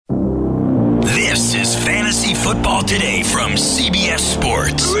Fantasy Football Today from CBS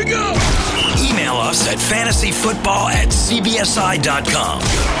Sports. Here we go. Email us at fantasyfootball@cbsi.com.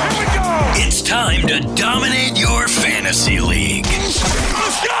 Here we go. It's time to dominate your fantasy league.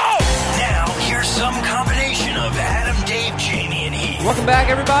 Let's go. Now, here's some combination of Adam, Dave, Jamie, and Heath. Welcome back,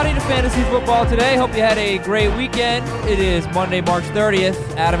 everybody, to Fantasy Football Today. Hope you had a great weekend. It is Monday, March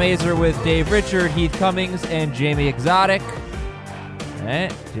 30th. Adam Azer with Dave Richard, Heath Cummings, and Jamie Exotic. All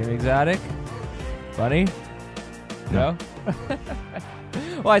right, Jamie Exotic. Funny? No?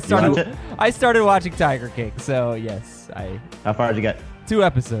 Well, I started watching Tiger King, so yes. How far did you get? 2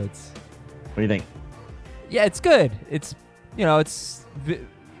 episodes. What do you think? Yeah, it's good.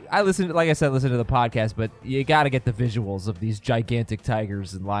 I listen to the podcast, but you got to get the visuals of these gigantic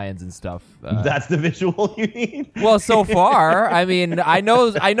tigers and lions and stuff. That's the visual you need? Well, so far, I mean, I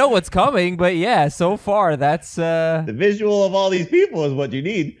know what's coming, but yeah, so far that's the visual of all these people is what you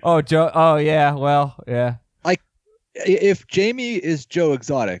need. Oh, Joe. Oh, yeah. Well, yeah. Like, if Jamie is Joe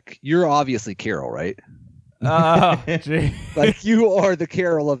Exotic, you're obviously Carol, right? Oh, gee. Like, you are the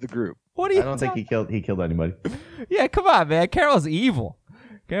Carol of the group. What do you? I don't think he killed anybody. Yeah, come on, man. Carol's evil.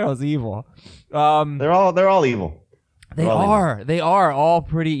 They're all evil. They are all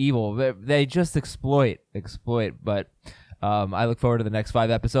pretty evil. They just exploit. But I look forward to the next 5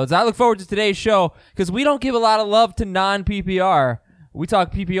 episodes. I look forward to today's show because we don't give a lot of love to non-PPR. We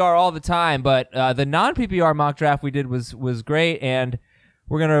talk PPR all the time, but the non-PPR mock draft we did was great, and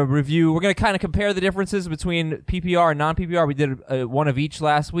we're gonna kind of compare the differences between PPR and non-PPR. We did one of each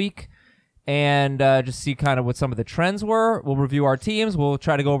last week. And just see kind of what some of the trends were. We'll review our teams. We'll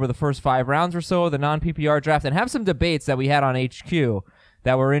try to go over the first 5 rounds or so of the non-PPR draft and have some debates that we had on HQ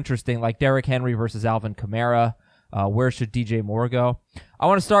that were interesting, like Derrick Henry versus Alvin Kamara. Where should DJ Moore go? I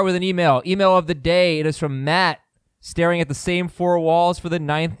want to start with an email. Email of the day. It is from Matt, staring at the same 4 walls for the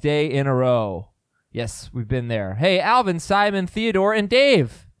 9th day in a row. Yes, we've been there. Hey, Alvin, Simon, Theodore, and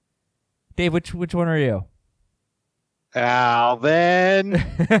Dave. Dave, which one are you? Alvin.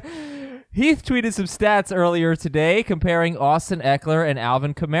 Heath tweeted some stats earlier today comparing Austin Eckler and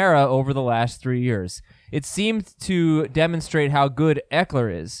Alvin Kamara over the last 3 years. It seemed to demonstrate how good Eckler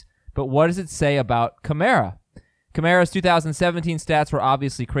is, but what does it say about Kamara? Kamara's 2017 stats were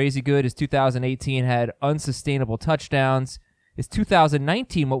obviously crazy good. His 2018 had unsustainable touchdowns. Is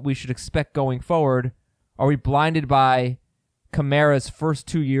 2019 what we should expect going forward? Are we blinded by Kamara's first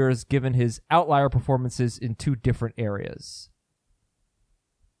 2 years given his outlier performances in 2 different areas?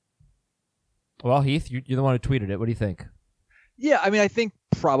 Well, Heath, you're the one who tweeted it. What do you think? Yeah, I mean, I think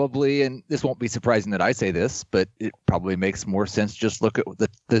probably, and this won't be surprising that I say this, but it probably makes more sense just look at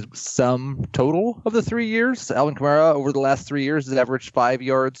the sum total of the 3 years. Alvin Kamara over the last 3 years has averaged 5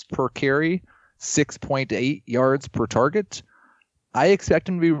 yards per carry, 6.8 yards per target. I expect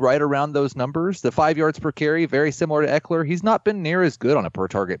him to be right around those numbers. The 5 yards per carry, very similar to Eckler. He's not been near as good on a per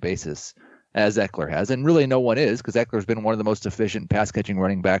target basis as Eckler has, and really no one is, because Eckler's been one of the most efficient pass-catching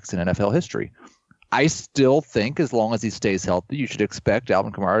running backs in NFL history. I still think as long as he stays healthy, you should expect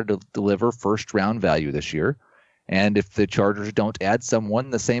Alvin Kamara to deliver first-round value this year. And if the Chargers don't add someone,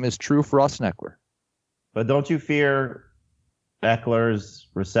 the same is true for Austin Eckler. But don't you fear Eckler's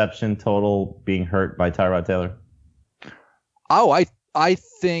reception total being hurt by Tyrod Taylor? Oh, I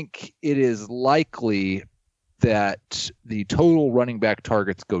think it is likely that the total running back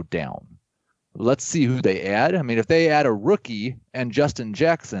targets go down. Let's see who they add. I mean, if they add a rookie and Justin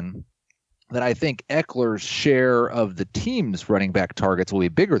Jackson, then I think Eckler's share of the team's running back targets will be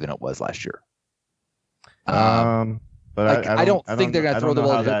bigger than it was last year. But I don't think they're going to throw the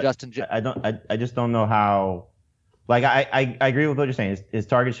ball to Justin Jackson. I just don't know how. Like I agree with what you're saying. His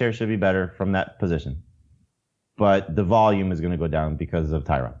target share should be better from that position, but the volume is going to go down because of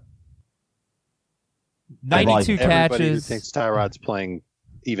Tyrod. 92 catches. Everybody who thinks Tyrod's playing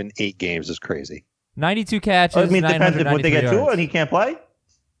even 8 games is crazy. 92 catches. I mean, it depends if what they get to and he can't play.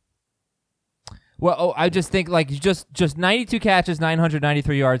 Well, I just think like just 92 catches,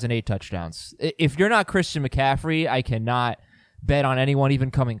 993 yards, and 8 touchdowns. If you're not Christian McCaffrey, I cannot bet on anyone even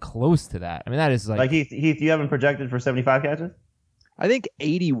coming close to that. I mean, that is like Heath, you haven't projected for 75 catches? I think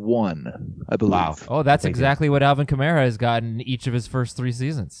 81, I believe. Wow. Oh, that's exactly what Alvin Kamara has gotten each of his first 3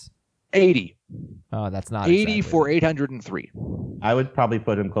 seasons. 80. Oh, that's not 80 exactly for 803. I would probably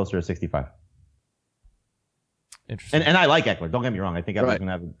put him closer to 65. Interesting. And I like Eckler. Don't get me wrong. I think Eckler's going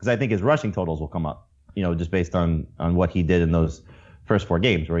to have, because I think his rushing totals will come up, just based on what he did in those first 4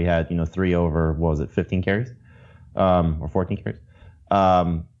 games where he had, 3 over, 15 carries? Or 14 carries?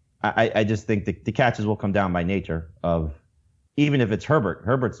 I just think the catches will come down by nature of, even if it's Herbert.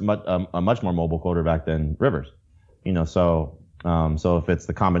 Herbert's a much more mobile quarterback than Rivers. So So if it's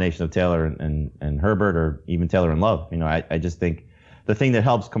the combination of Taylor and Herbert, or even Taylor and Love, I just think the thing that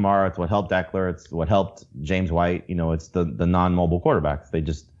helps Kamara, it's what helped Eckler, it's what helped James White. It's the non-mobile quarterbacks. They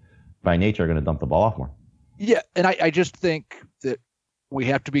just by nature are going to dump the ball off more. Yeah, and I just think that we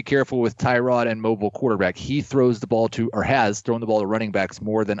have to be careful with Tyrod and mobile quarterback. He throws the ball to, or has thrown the ball to running backs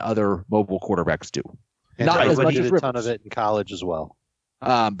more than other mobile quarterbacks do. And Not as much he as did a ton Rivers. of it in college as well.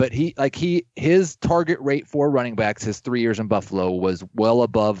 But his target rate for running backs his 3 years in Buffalo was well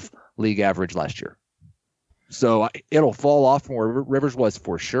above league average last year. So it'll fall off from where Rivers was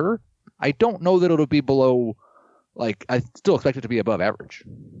for sure. I don't know that it'll be below, I still expect it to be above average.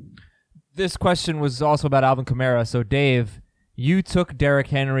 This question was also about Alvin Kamara. So, Dave, you took Derrick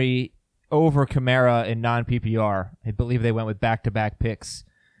Henry over Kamara in non-PPR. I believe they went with back-to-back picks.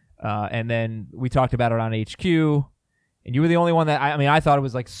 And then we talked about it on HQ. And you were the only one that, I thought it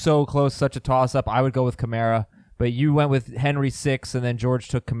was so close, such a toss-up. I would go with Kamara. But you went with Henry 6, and then George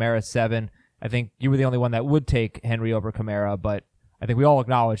took Kamara 7. I think you were the only one that would take Henry over Kamara, but I think we all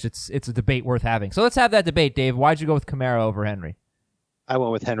acknowledge it's a debate worth having. So let's have that debate, Dave. Why'd you go with Kamara over Henry? I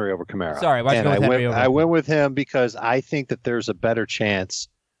went with Henry over Kamara. Sorry, why'd you go with Henry over? I went with him because I think that there's a better chance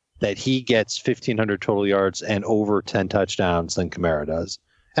that he gets 1,500 total yards and over 10 touchdowns than Kamara does.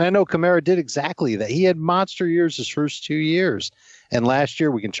 And I know Kamara did exactly that. He had monster years his first 2 years. And last year,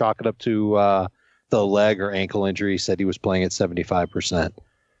 we can chalk it up to the leg or ankle injury. He said he was playing at 75%.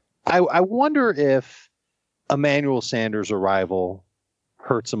 I wonder if Emmanuel Sanders' arrival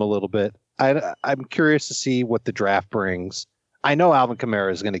hurts him a little bit. I'm curious to see what the draft brings. I know Alvin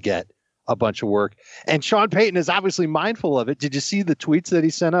Kamara is going to get a bunch of work. And Sean Payton is obviously mindful of it. Did you see the tweets that he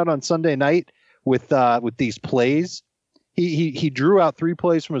sent out on Sunday night with these plays? He drew out 3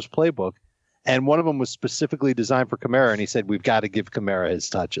 plays from his playbook, and one of them was specifically designed for Kamara, and he said, we've got to give Kamara his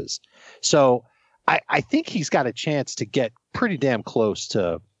touches. So I think he's got a chance to get pretty damn close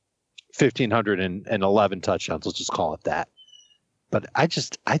to 1,511 touchdowns. Let's just call it that. But I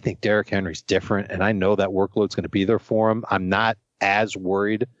think Derrick Henry's different, and I know that workload's going to be there for him. I'm not as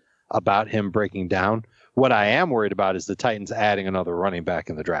worried about him breaking down. What I am worried about is the Titans adding another running back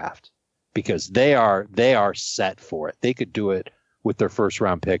in the draft, because they are set for it. They could do it with their first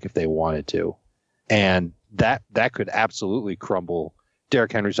round pick if they wanted to. And that could absolutely crumble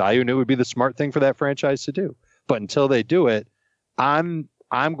Derrick Henry's value, and it would be the smart thing for that franchise to do. But until they do it, I'm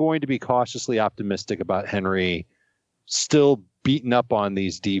going to be cautiously optimistic about Henry still beating up on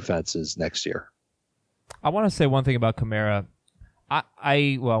these defenses next year. I want to say one thing about Kamara.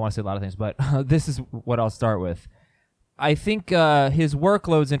 I want to say a lot of things, but this is what I'll start with. I think his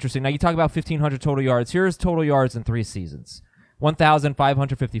workload's interesting. Now, you talk about 1,500 total yards. Here's total yards in 3 seasons.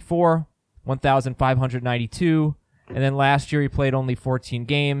 1,554, 1,592, and then last year he played only 14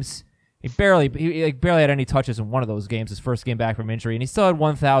 games. He barely had any touches in one of those games, his first game back from injury, and he still had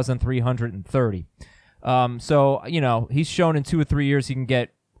 1,330. So, he's shown in 2 or 3 years he can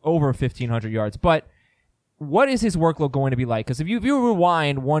get over 1,500 yards. But what is his workload going to be like? Because if you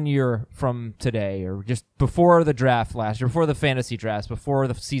rewind 1 year from today, or just before the draft last year, before the fantasy drafts, before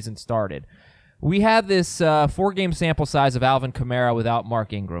the season started, we had this 4-game sample size of Alvin Kamara without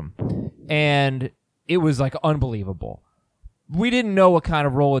Mark Ingram, and it was unbelievable. We didn't know what kind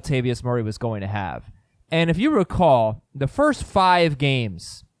of role Latavius Murray was going to have. And if you recall, the first 5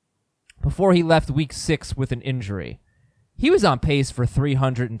 games before he left week 6 with an injury, he was on pace for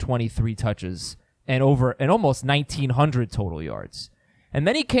 323 touches and almost 1,900 total yards. And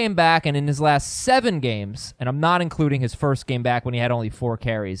then he came back, and in his last 7 games, and I'm not including his first game back when he had only 4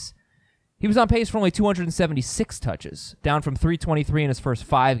 carries, he was on pace for only 276 touches, down from 323 in his first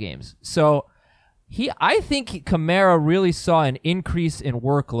 5 games. So I think Kamara really saw an increase in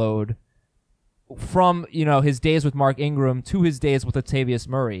workload from his days with Mark Ingram to his days with Latavius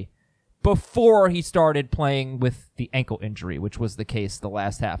Murray before he started playing with the ankle injury, which was the case the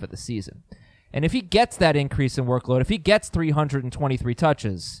last half of the season. And if he gets that increase in workload, if he gets 323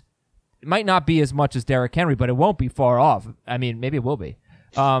 touches, it might not be as much as Derrick Henry, but it won't be far off. I mean, maybe it will be.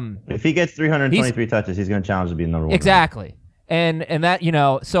 If he gets 323 touches, he's going to challenge to be number 1. Exactly. And that,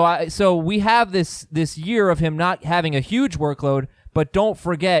 so we have this year of him not having a huge workload, but don't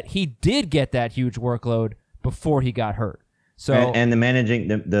forget he did get that huge workload before he got hurt. So and the managing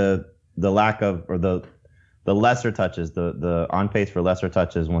the lack of, or the lesser touches, the on pace for lesser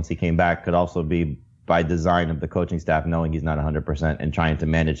touches once he came back could also be by design of the coaching staff knowing he's not 100% and trying to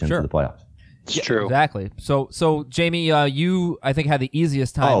manage him to the playoffs. It's true. Exactly. So Jamie, you I think had the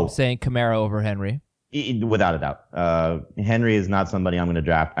easiest time saying Kamara over Henry. Without a doubt. Henry is not somebody I'm going to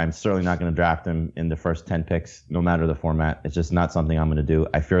draft. I'm certainly not going to draft him in the first 10 picks, no matter the format. It's just not something I'm going to do.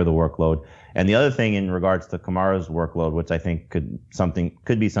 I fear the workload. And the other thing in regards to Kamara's workload, which I think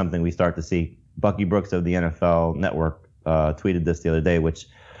could be something we start to see. Bucky Brooks of the NFL Network tweeted this the other day, which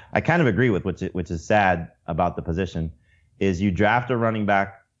I kind of agree with, which is sad about the position, is you draft a running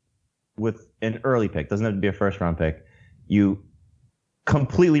back with an early pick. Doesn't have to be a first-round pick. You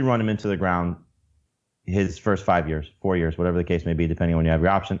completely run him into the ground his first 5 years, 4 years, whatever the case may be, depending on when you have your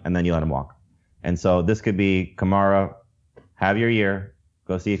option, and then you let him walk. And so this could be Kamara, have your year,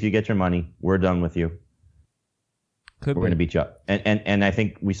 go see if you get your money. We're done with you. We're going to beat you up. And I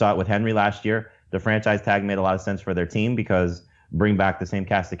think we saw it with Henry last year. The franchise tag made a lot of sense for their team because bring back the same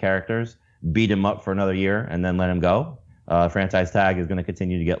cast of characters, beat him up for another year, and then let him go. Franchise tag is going to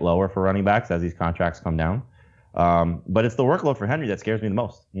continue to get lower for running backs as these contracts come down. But it's the workload for Henry that scares me the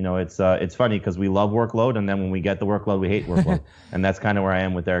most. It's funny because we love workload, and then when we get the workload, we hate workload. And that's kind of where I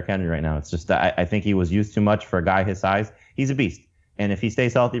am with Derrick Henry right now. It's just that I think he was used too much for a guy his size. He's a beast. And if he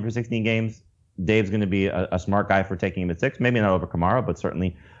stays healthy for 16 games, Dave's going to be a smart guy for taking him at 6. Maybe not over Kamara, but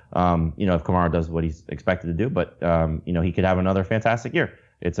certainly, if Kamara does what he's expected to do. But, he could have another fantastic year.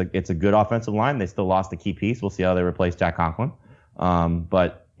 It's a good offensive line. They still lost a key piece. We'll see how they replace Jack Conklin.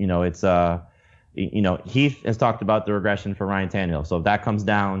 Heath has talked about the regression for Ryan Tannehill. So if that comes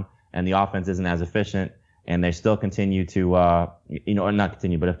down and the offense isn't as efficient and they still continue to, or not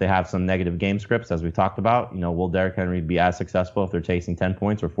continue, but if they have some negative game scripts, as we talked about, will Derrick Henry be as successful if they're chasing 10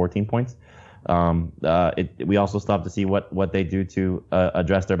 points or 14 points? We also still have to see what they do to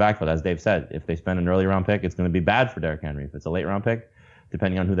address their backfield. As Dave said, if they spend an early round pick, it's going to be bad for Derrick Henry. If it's a late round pick,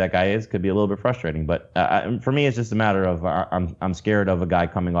 depending on who that guy is, could be a little bit frustrating. But for me, it's just a matter of I'm scared of a guy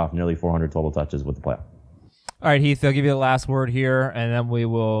coming off nearly 400 total touches with the playoff. All right, Heath, I'll give you the last word here, and then we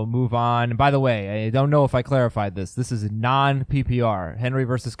will move on. And by the way, I don't know if I clarified this. This is non-PPR. Henry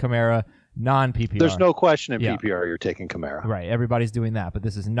versus Kamara, non-PPR. There's no question in PPR you're taking Kamara. Right, everybody's doing that, but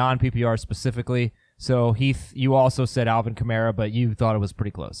this is non-PPR specifically. So, Heath, you also said Alvin Kamara, but you thought it was pretty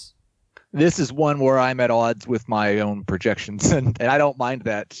close. This is one where I'm at odds with my own projections, and I don't mind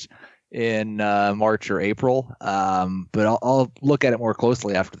that in March or April. But I'll look at it more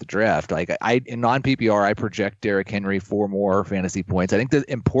closely after the draft. Like in non-PPR, I project Derrick Henry for more fantasy points. I think the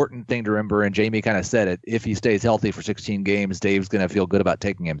important thing to remember, and Jamie kind of said it, if he stays healthy for 16 games, Dave's going to feel good about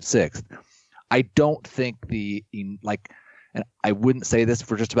taking him 6th. I don't think and I wouldn't say this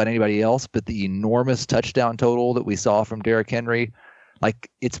for just about anybody else, but the enormous touchdown total that we saw from Derrick Henry,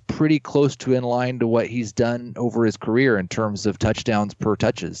 it's pretty close to in line to what he's done over his career in terms of touchdowns per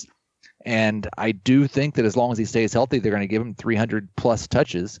touches. And I do think that as long as he stays healthy, they're going to give him 300 plus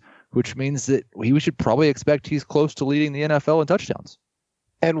touches, which means that we should probably expect he's close to leading the NFL in touchdowns.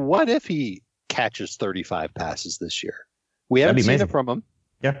 And what if he catches 35 passes this year? We haven't seen it from him.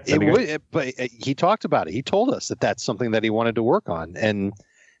 Yeah, but he talked about it. He told us that that's something that he wanted to work on. And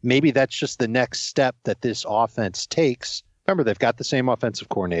maybe that's just the next step that this offense takes. Remember, they've got the same offensive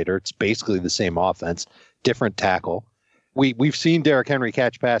coordinator. It's basically the same offense, different tackle. We've seen Derrick Henry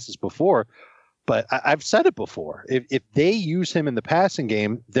catch passes before, but I've said it before. If they use him in the passing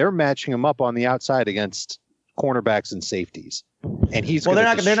game, they're matching him up on the outside against cornerbacks and safeties, and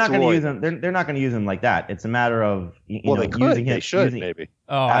they're not going to use him. They're not going to use him like that. It's a matter of using him. They should maybe.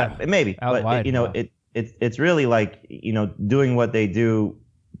 Maybe, but it's really doing what they do,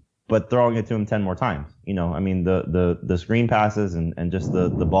 but throwing it to him 10 more times. The screen passes and just the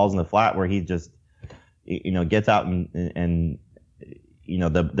balls in the flat where he just gets out and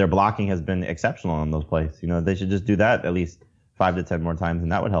their blocking has been exceptional on those plays. They should just do that at least 5 to 10 more times,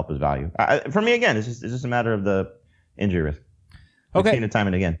 and that would help his value. For me, again, it's just a matter of the injury risk. We've seen it time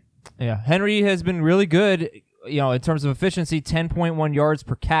and again. Yeah, Henry has been really good. In terms of efficiency, 10.1 yards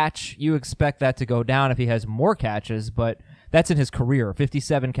per catch. You expect that to go down if he has more catches, but that's in his career.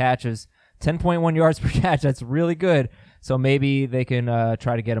 57 catches, 10.1 yards per catch. That's really good. So maybe they can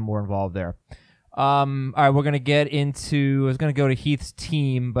try to get him more involved there. All right, we're going to get into, I was going to go to Heath's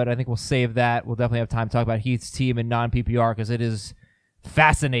team, but I think we'll save that. We'll definitely have time to talk about Heath's team in non-PPR because it is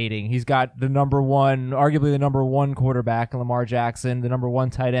fascinating. He's got arguably the number one quarterback in Lamar Jackson, the number one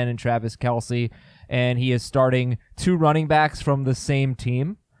tight end in Travis Kelce, and he is starting 2 running backs from the same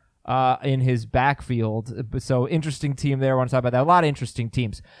team in his backfield. So interesting team there. I want to talk about that. A lot of interesting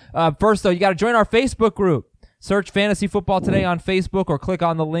teams. First, though, you got to join our Facebook group. Search Fantasy Football Today on Facebook or click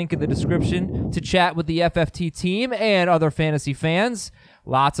on the link in the description to chat with the FFT team and other fantasy fans.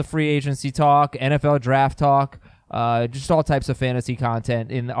 Lots of free agency talk, NFL draft talk, just all types of fantasy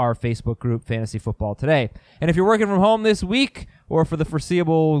content in our Facebook group, Fantasy Football Today. And if you're working from home this week, or for the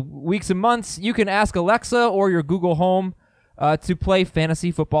foreseeable weeks and months, you can ask Alexa or your Google Home to play Fantasy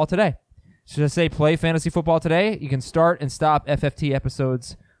Football Today. So just say play Fantasy Football Today. You can start and stop FFT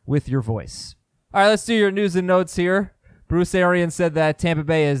episodes with your voice. All right, let's do your news and notes here. Bruce Arians said that Tampa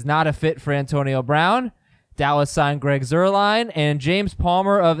Bay is not a fit for Antonio Brown. Dallas signed Greg Zuerlein, and James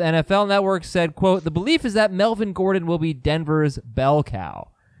Palmer of NFL Network said, quote, the belief is that Melvin Gordon will be Denver's bell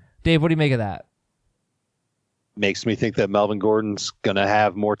cow. Dave, what do you make of that? Makes me think that Melvin Gordon's going to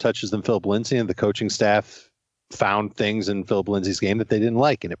have more touches than Philip Lindsay, and the coaching staff found things in Philip Lindsay's game that they didn't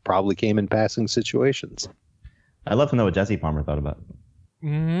like, and it probably came in passing situations. I'd love to know what Jesse Palmer thought about it.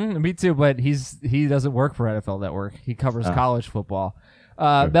 Me too, but he doesn't work for NFL Network. He covers college football.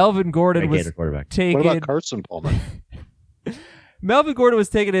 Melvin Gordon was taken. What about Carson Palmer? Melvin Gordon was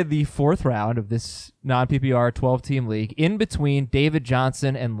taken in the 4th round of this non-PPR 12-team league in between David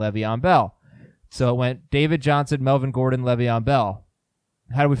Johnson and Le'Veon Bell. So it went David Johnson, Melvin Gordon, Le'Veon Bell.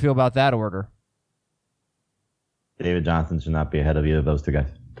 How do we feel about that order? David Johnson should not be ahead of either of those two guys.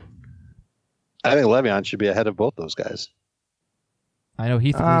 I think Le'Veon should be ahead of both those guys. I know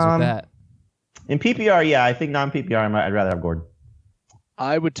Heath agrees with that. In PPR, yeah, I think non-PPR, I'd rather have Gordon.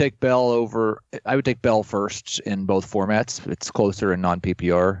 I would take Bell first in both formats. It's closer in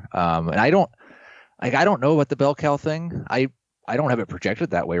non-PPR. And I don't know about the bell cow thing. I don't have it projected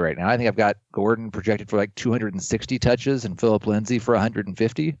that way right now. I think I've got Gordon projected for like 260 touches and Philip Lindsay for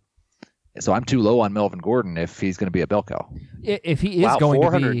 150. So I'm too low on Melvin Gordon if he's going to be a bell cow. If he is going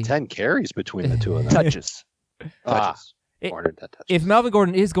 410 carries between the two of them. Touches. If Melvin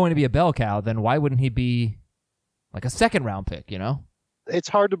Gordon is going to be a bell cow, then why wouldn't he be like a 2nd-round pick, you know? It's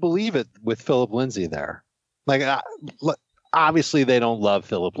hard to believe it with Philip Lindsay there. Like, obviously they don't love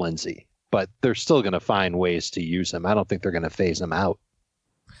Philip Lindsay, but they're still going to find ways to use him. I don't think they're going to phase him out.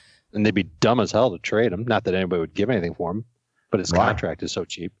 And they'd be dumb as hell to trade him. Not that anybody would give anything for him, but his contract is so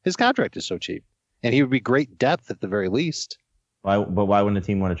cheap. And he would be great depth at the very least. Why wouldn't a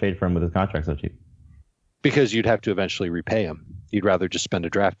team want to trade for him with his contract so cheap? Because you'd have to eventually repay him. You'd rather just spend a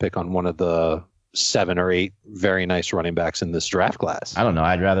draft pick on one of the 7 or 8 very nice running backs in this draft class. I don't know.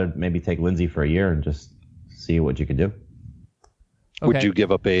 I'd rather maybe take Lindsay for a year and just see what you could do. Okay. Would you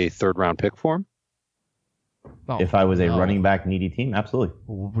give up a 3rd-round pick for him? If I was a running back needy team, absolutely.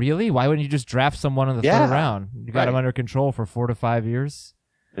 Really? Why wouldn't you just draft someone in the 3rd round? You got him under control for 4 to 5 years.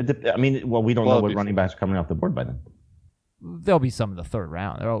 We don't know what running backs are coming off the board by then. There'll be some in the 3rd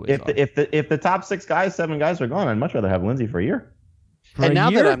round. There always if the top 6 guys, 7 guys are gone, I'd much rather have Lindsay for a year. That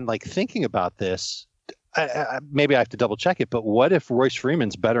I'm like thinking about this, maybe I have to double check it. But what if Royce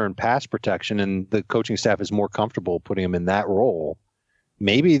Freeman's better in pass protection and the coaching staff is more comfortable putting him in that role?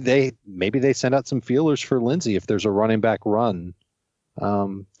 Maybe they send out some feelers for Lindsay if there's a running back run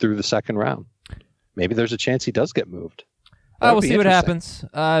through the 2nd round. Maybe there's a chance he does get moved. We'll see what happens.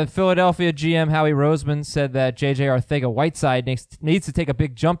 Philadelphia GM Howie Roseman said that J.J. Arcega-Whiteside needs to take a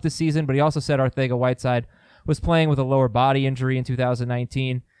big jump this season, but he also said Arcega-Whiteside was playing with a lower body injury in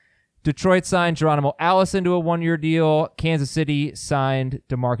 2019. Detroit signed Geronimo Allison to a 1-year deal. Kansas City signed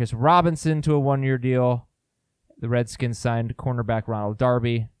Demarcus Robinson to a 1-year deal. The Redskins signed cornerback Ronald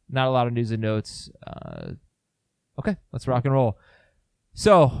Darby. Not a lot of news and notes. Okay, let's rock and roll.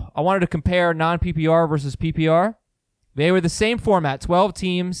 So I wanted to compare non-PPR versus PPR. They were the same format, 12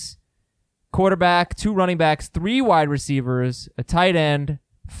 teams, quarterback, 2 running backs, 3 wide receivers, a tight end,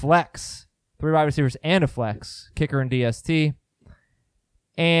 flex, 3 wide receivers and a flex, kicker and DST.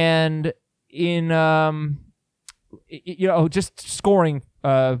 And in, just scoring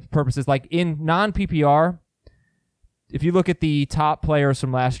purposes, like in non-PPR, if you look at the top players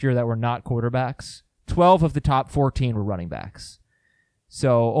from last year that were not quarterbacks, 12 of the top 14 were running backs.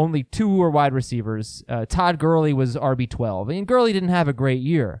 So only 2 were wide receivers. Todd Gurley was RB12. And Gurley didn't have a great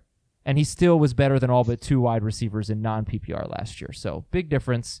year, and he still was better than all but 2 wide receivers in non-PPR last year. So big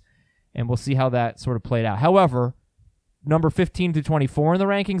difference, and we'll see how that sort of played out. However, number 15 through 24 in the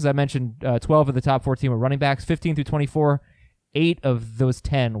rankings, I mentioned 12 of the top 14 were running backs. 15 through 24, 8 of those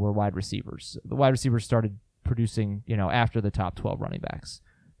 10 were wide receivers. The wide receivers started producing, after the top 12 running backs,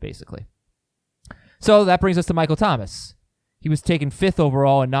 basically. So that brings us to Michael Thomas. He was taken 5th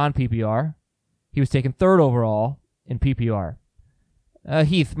overall in non-PPR. He was taken 3rd overall in PPR.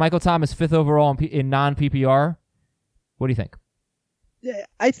 Heath, Michael Thomas, 5th overall in non-PPR. What do you think? Yeah,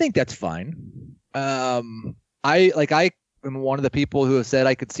 I think that's fine. I am one of the people who have said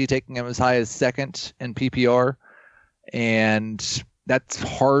I could see taking him as high as 2nd in PPR, and that's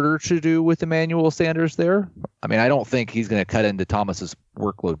harder to do with Emmanuel Sanders there. I mean, I don't think he's going to cut into Thomas's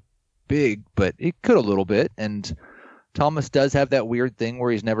workload big, but it could a little bit, and Thomas does have that weird thing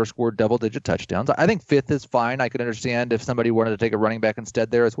where he's never scored double-digit touchdowns. I think 5th is fine. I could understand if somebody wanted to take a running back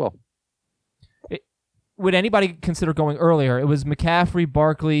instead there as well. Would anybody consider going earlier? It was McCaffrey,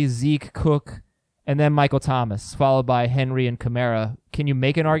 Barkley, Zeke, Cook, and then Michael Thomas, followed by Henry and Kamara. Can you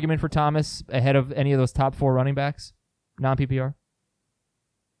make an argument for Thomas ahead of any of those top 4 running backs, non-PPR?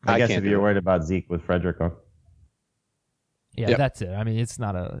 I guess if you're worried about Zeke with Frederick on. Yeah, Yep. That's it. I mean, it's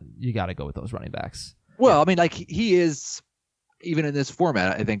not you got to go with those running backs. Well, I mean, like he is, even in this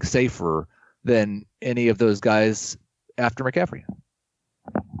format, I think safer than any of those guys after McCaffrey.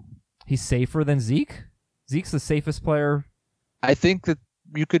 He's safer than Zeke? Zeke's the safest player. I think that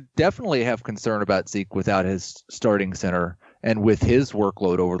you could definitely have concern about Zeke without his starting center and with his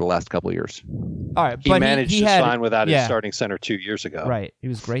workload over the last couple of years. All right, He but managed he just had, fine without his yeah, starting center 2 years ago. Right, he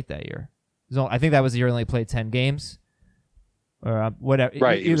was great that year. I think that was the year he only played 10 games. Or whatever.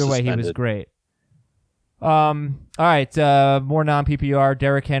 Right, Either way, he was suspended. great. All right, more non-PPR.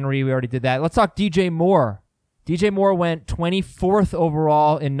 Derrick Henry, we already did that. Let's talk DJ Moore. DJ Moore went 24th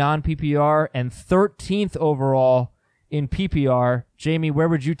overall in non-PPR and 13th overall in PPR. Jamie, where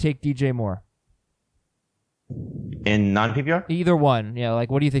would you take DJ Moore? In non-PPR? Either one. Yeah, like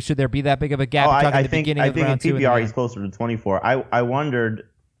what do you think? Should there be that big of a gap? Oh, We're talking I the think beginning of in round 2 and PPR the he's end. closer to 24. I wondered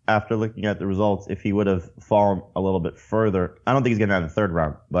after looking at the results if he would have fallen a little bit further. I don't think he's getting out in the 3rd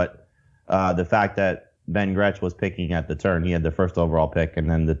round, but the fact that Ben Gretsch was picking at the turn, he had the 1st overall pick and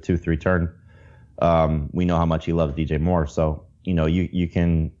then the 2-3 turn. We know how much he loves DJ Moore, so you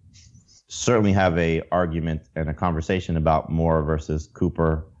can certainly have a argument and a conversation about Moore versus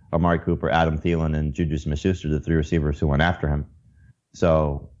Cooper, Amari Cooper, Adam Thielen, and Juju Smith-Schuster, the 3 receivers who went after him.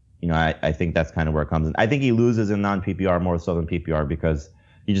 So, I think that's kind of where it comes in. I think he loses in non-PPR more so than PPR because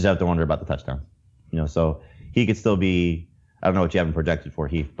you just have to wonder about the touchdowns. So he could still be, I don't know what you have him projected for,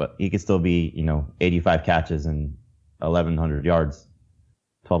 Heath, but he could still be, 85 catches and 1,100 yards,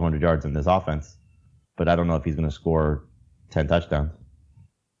 1,200 yards in this offense. But I don't know if he's going to score 10 touchdowns.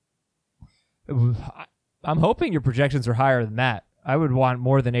 I'm hoping your projections are higher than that. I would want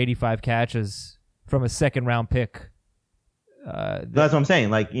more than 85 catches from a 2nd round pick. That's what I'm saying.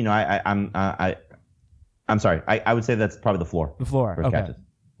 Like, I'm sorry. I would say that's probably the floor. The floor. For Okay. catches.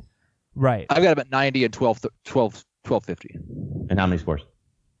 Right. I've got him at 90 and 1250. And how many scores?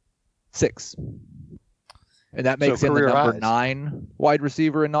 6. And that makes So him the career number highs. 9 wide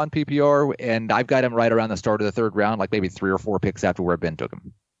receiver in non-PPR. And I've got him right around the start of the 3rd round, like maybe 3 or 4 picks after where Ben took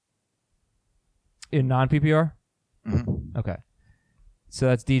him. In non-PPR? Mhm. Okay. So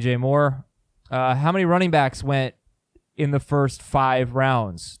that's DJ Moore. How many running backs went in the first 5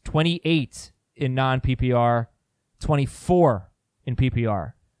 rounds? 28 in non-PPR, 24 in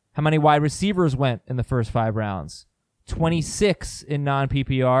PPR. How many wide receivers went in the first 5 rounds? 26 in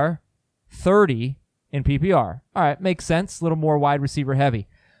non-PPR, 30 in PPR. All right, makes sense. A little more wide receiver heavy.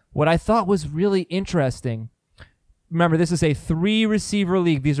 What I thought was really interesting, remember, this is a 3-receiver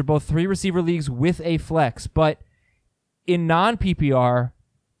league. These are both 3-receiver leagues with a flex, but in non-PPR,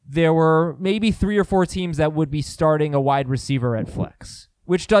 there were maybe 3 or 4 teams that would be starting a wide receiver at flex,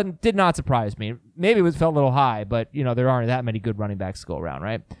 which did not surprise me. Maybe it felt a little high, but there aren't that many good running backs to go around,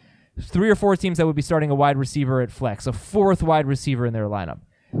 right? 3 or 4 teams that would be starting a wide receiver at flex, a 4th wide receiver in their lineup.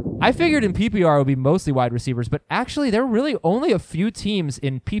 I figured in PPR it would be mostly wide receivers, but actually there were really only a few teams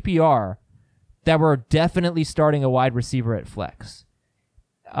in PPR that were definitely starting a wide receiver at flex.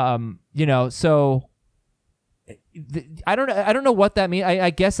 So I don't know what that means. I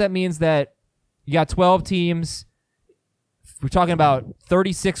guess that means that you got 12 teams. We're talking about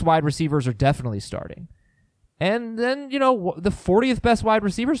 36 wide receivers are definitely starting. And then, the 40th best wide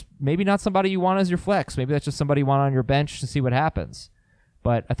receivers, maybe not somebody you want as your flex. Maybe that's just somebody you want on your bench to see what happens.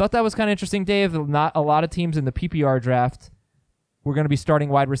 But I thought that was kind of interesting, Dave. Not a lot of teams in the PPR draft were going to be starting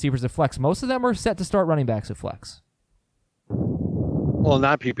wide receivers at flex. Most of them are set to start running backs at flex. Well,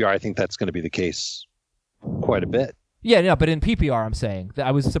 not PPR, I think that's going to be the case quite a bit. Yeah, but in PPR, I'm saying that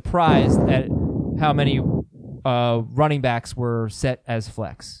I was surprised at how many running backs were set as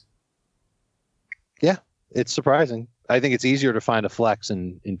flex. Yeah, it's surprising. I think it's easier to find a flex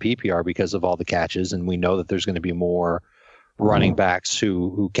in PPR because of all the catches, and we know that there's going to be more running backs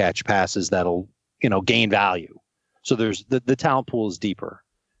who catch passes that'll gain value. So there's the talent pool is deeper,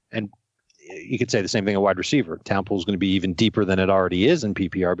 and you could say the same thing at wide receiver. Talent pool is going to be even deeper than it already is in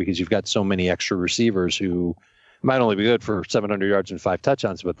PPR because you've got so many extra receivers who might only be good for 700 yards and 5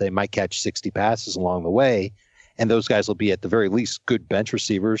 touchdowns, but they might catch 60 passes along the way, and those guys will be at the very least good bench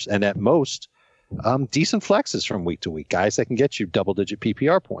receivers, and at most decent flexes from week to week, guys that can get you double-digit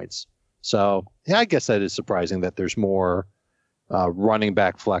PPR points. So yeah, I guess that is surprising that there's more running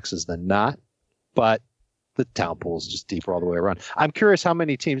back flexes than not, but the talent pool is just deeper all the way around. I'm curious how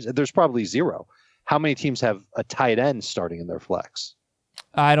many teams. There's probably zero. How many teams have a tight end starting in their flex?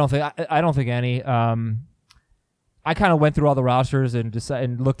 I don't think any. I kind of went through all the rosters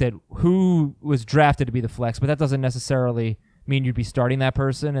and looked at who was drafted to be the flex, but that doesn't necessarily mean you'd be starting that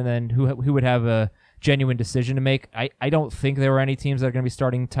person, and then who would have a genuine decision to make. I don't think there were any teams that are going to be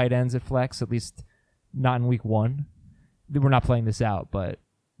starting tight ends at flex, at least not in week 1. We're not playing this out, but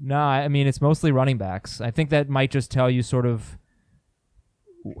no, I mean, it's mostly running backs. I think that might just tell you sort of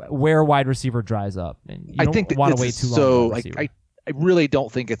where wide receiver dries up, and you don't want to wait too long. So I really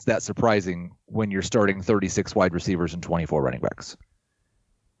don't think it's that surprising when you're starting 36 wide receivers and 24 running backs.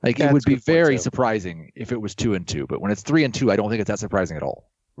 Like, it would be very surprising if it was 2 and 2, but when it's 3 and 2, I don't think it's that surprising at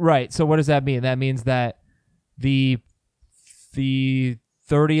all. Right. So what does that mean? That means that the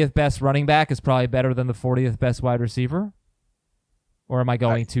 30th best running back is probably better than the 40th best wide receiver? Or am I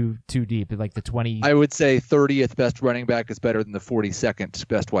going too deep, like the 20? I would say 30th best running back is better than the 42nd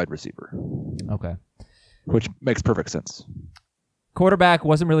best wide receiver. Okay. Which makes perfect sense. Quarterback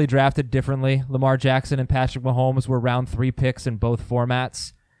wasn't really drafted differently. Lamar Jackson and Patrick Mahomes were round 3 picks in both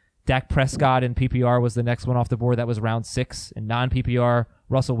formats. Dak Prescott in PPR was the next one off the board. That was round 6. In non-PPR,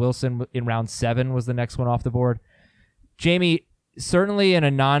 Russell Wilson in round 7 was the next one off the board. Jamie, certainly in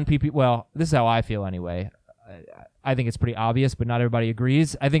a non-PPR, well, this is how I feel anyway. I think it's pretty obvious, but not everybody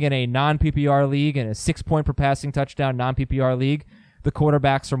agrees. I think in a non-PPR league, in a 6-point per passing touchdown non-PPR league, the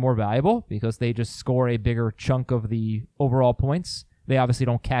quarterbacks are more valuable because they just score a bigger chunk of the overall points. They obviously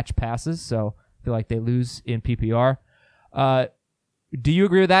don't catch passes, so I feel like they lose in PPR. Do you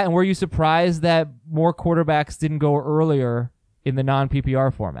agree with that? And were you surprised that more quarterbacks didn't go earlier in the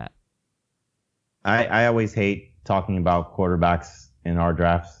non-PPR format? I always hate talking about quarterbacks in our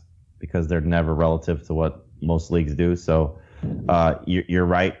drafts because they're never relative to what most leagues do. So you're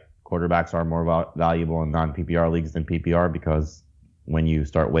right. Quarterbacks are more valuable in non-PPR leagues than PPR because when you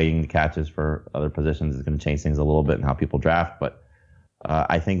start weighting the catches for other positions, it's going to change things a little bit in how people draft. But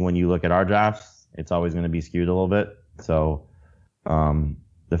I think when you look at our drafts, it's always going to be skewed a little bit. So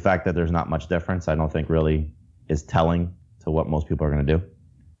the fact that there's not much difference, I don't think really is telling to what most people are going to do.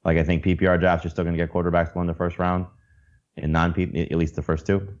 Like, I think PPR drafts, you're still going to get quarterbacks going the first round. In non-PPR, at least the first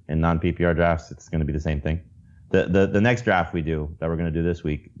 2. In non-PPR drafts, it's going to be the same thing. The next draft we do, that we're going to do this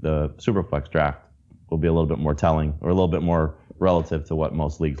week, the Superflex draft, will be a little bit more telling or a little bit more relative to what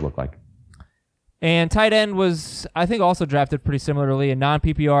most leagues look like. And tight end was, I think, also drafted pretty similarly. In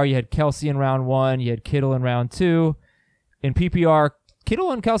non-PPR, you had Kelsey in round 1. You had Kittle in round 2. In PPR,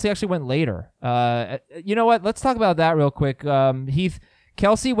 Kittle and Kelsey actually went later. You know what? Let's talk about that real quick. Heath,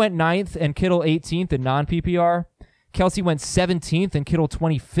 Kelsey went 9th and Kittle 18th in non-PPR. Kelsey went 17th and Kittle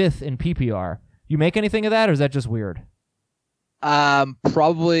 25th in PPR. You make anything of that, or is that just weird?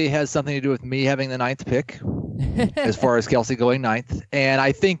 Probably has something to do with me having the 9th pick as far as Kelsey going 9th. And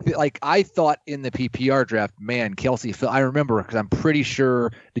I think that, like, I thought in the PPR draft, man, Kelsey, I remember because I'm pretty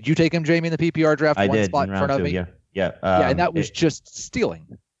sure, did you take him, Jamie, in the PPR draft? I one did, spot in front of me? Yeah. And that was just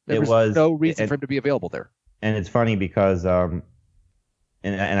stealing. There was no reason for him to be available there. And it's funny because, and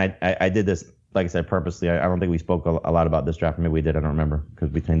I did this, like I said, purposely. I don't think we spoke a lot about this draft. Maybe we did. I don't remember because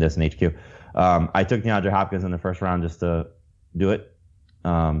between this and HQ. I took DeAndre Hopkins in the first round just to do it.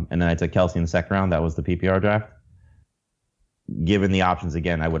 And then I took Kelsey in the second round. That was the PPR draft. Given the options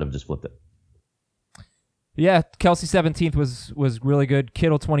again, I would have just flipped it. Yeah, Kelsey 17th was really good.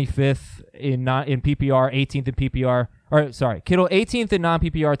 Kittle 25th in PPR, 18th in PPR. Or sorry, Kittle 18th in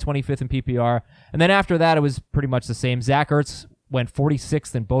non-PPR, 25th in PPR. And then after that, it was pretty much the same. Zach Ertz went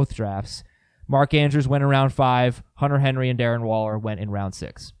 46th in both drafts. Mark Andrews went in round 5. Hunter Henry and Darren Waller went in round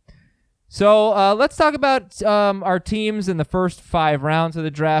 6. So let's talk about our teams in the first 5 rounds of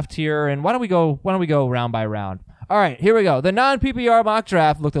the draft here. And why don't we go round by round? All right, here we go. The non-PPR mock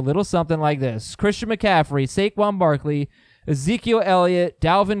draft looked a little something like this. Christian McCaffrey, Saquon Barkley, Ezekiel Elliott,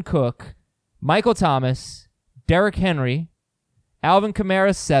 Dalvin Cook, Michael Thomas, Derrick Henry, Alvin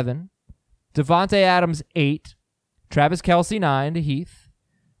Kamara 7, Devontae Adams 8, Travis Kelce 9 to Heath,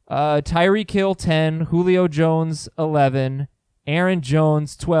 Tyreek Hill 10, Julio Jones 11, Aaron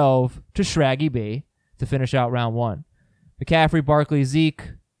Jones 12 to Shraggy B to finish out round 1. McCaffrey, Barkley,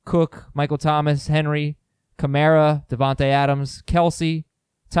 Zeke, Cook, Michael Thomas, Henry, Kamara, Devontae Adams, Kelce,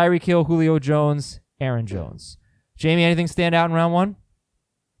 Tyreek Hill, Julio Jones, Aaron Jones. Jamie, anything stand out in round 1?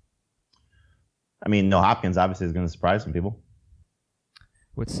 I mean, no Hopkins obviously is going to surprise some people.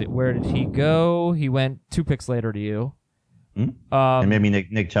 Let's see. Where did he go? He went 2 picks later to you. Mm-hmm. And maybe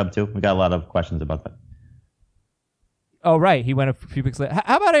Nick Chubb too. We got a lot of questions about that. Oh, right. He went a few picks later.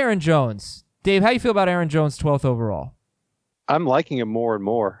 How about Aaron Jones? Dave, how do you feel about Aaron Jones 12th overall? I'm liking him more and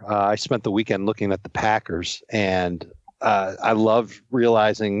more. I spent the weekend looking at the Packers, and I loved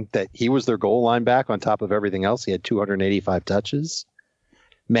realizing that he was their goal line back on top of everything else. He had 285 touches,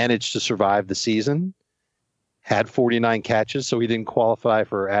 managed to survive the season, had 49 catches, so he didn't qualify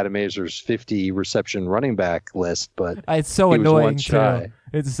for Adam Azer's 50 reception running back list. But it's so he was annoying one shy. too.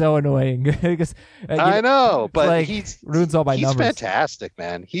 It's so annoying because I know, but like, he's ruins all my he's numbers. fantastic,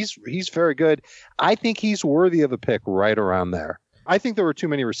 man. He's very good. I think he's worthy of a pick right around there. I think there were too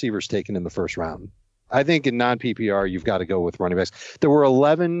many receivers taken in the first round. I think in non-PPR, you've got to go with running backs. There were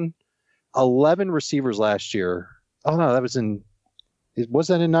 11 receivers last year. Oh, no, was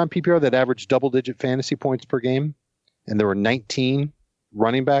that in non-PPR that averaged double-digit fantasy points per game? And there were 19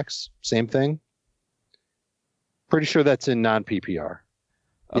 running backs. Same thing. Pretty sure that's in non-PPR.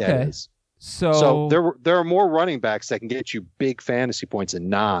 Okay. Yeah, it is. So there are more running backs that can get you big fantasy points in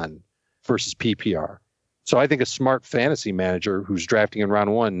non versus PPR. So I think a smart fantasy manager who's drafting in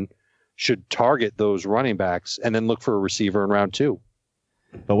round 1 should target those running backs and then look for a receiver in round 2.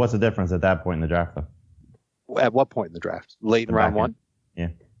 But what's the difference at that point in the draft, though? At what point in the draft? Late in round 1? Yeah.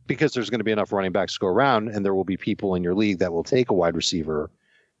 Because there's going to be enough running backs to go around, and there will be people in your league that will take a wide receiver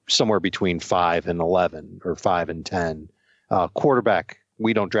somewhere between 5 and 11 or 5 and 10. Quarterback,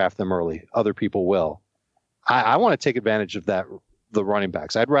 we don't draft them early. Other people will. I want to take advantage of that, the running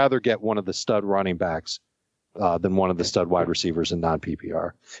backs. I'd rather get one of the stud running backs than one of the stud wide receivers in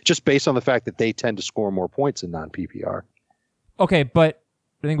non-PPR, just based on the fact that they tend to score more points in non-PPR. Okay, but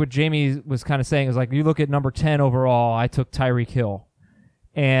I think what Jamie was kind of saying is like, you look at number 10 overall, I took Tyreek Hill.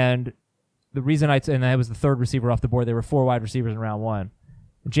 And the reason and that was the third receiver off the board. There were 4 wide receivers in round 1.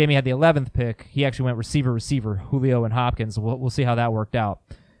 Jamie had the 11th pick. He actually went receiver, Julio and Hopkins. We'll see how that worked out.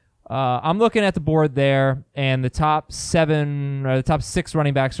 I'm looking at the board there, and the top 6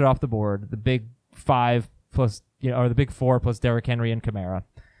 running backs are off the board. The big 5 plus, or the big 4 plus Derrick Henry and Kamara.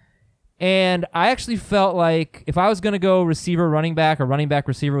 And I actually felt like if I was going to go receiver, running back, or running back,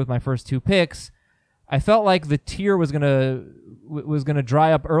 receiver with my first 2 picks, I felt like the tier was gonna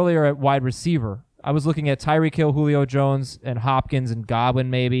dry up earlier at wide receiver. I was looking at Tyreek Hill, Julio Jones, and Hopkins and Godwin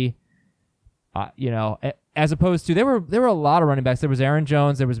maybe. As opposed to there were a lot of running backs. There was Aaron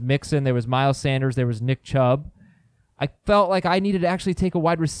Jones, there was Mixon, there was Miles Sanders, there was Nick Chubb. I felt like I needed to actually take a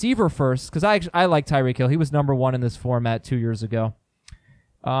wide receiver first because I like Tyreek Hill. He was number 1 in this format 2 years ago.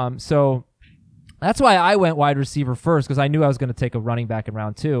 So that's why I went wide receiver first, because I knew I was going to take a running back in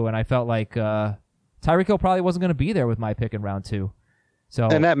round 2, and I felt like Tyreek Hill probably wasn't going to be there with my pick in round 2. So,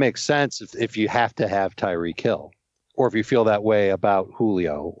 and that makes sense if you have to have Tyreek Hill, or if you feel that way about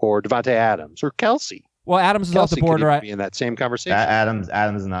Julio or Devontae Adams or Kelsey. Well, Adams is off the board. Could be in that same conversation. Adams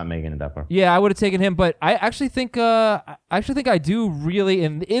is not making it that far. Yeah, I would have taken him, but I actually think I do really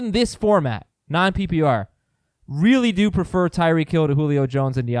in this format, non-PPR, really do prefer Tyreek Hill to Julio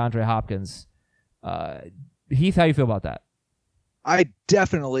Jones and DeAndre Hopkins. Heath, how do you feel about that? I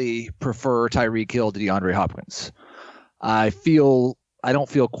definitely prefer Tyreek Hill to DeAndre Hopkins. I don't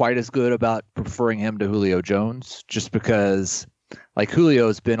feel quite as good about preferring him to Julio Jones, just because like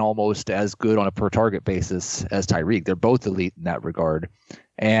Julio's been almost as good on a per target basis as Tyreek. They're both elite in that regard.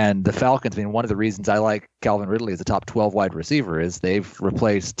 And the Falcons, one of the reasons I like Calvin Ridley as a top 12 wide receiver is they've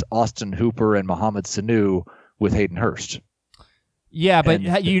replaced Austin Hooper and Mohamed Sanu with Hayden Hurst. Yeah, but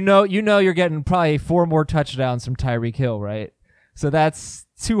you're getting probably 4 more touchdowns from Tyreek Hill, right? So that's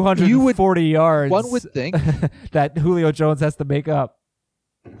 240 yards. One would think that Julio Jones has to make up.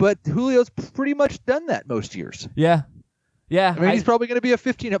 But Julio's pretty much done that most years. Yeah. Yeah. He's probably going to be we're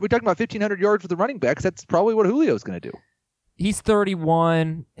talking about 1,500 yards with the running backs. That's probably what Julio's going to do. He's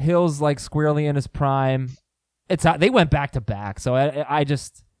 31. Hill's like squarely in his prime. They went back to back. So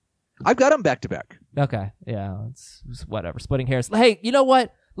I've got him back to back. Okay. Yeah. It's whatever. Splitting hairs. Hey, you know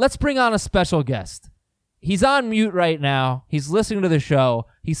what? Let's bring on a special guest. He's on mute right now. He's listening to the show.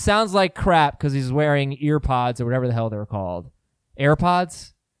 He sounds like crap because he's wearing ear pods or whatever the hell they're called.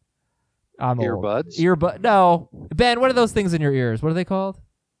 AirPods? Earbuds? No. Ben, what are those things in your ears? What are they called?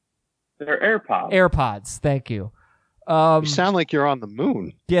 They're AirPods. AirPods. Thank you. You sound like you're on the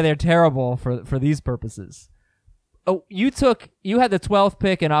moon. Yeah, they're terrible for these purposes. Oh, you had the 12th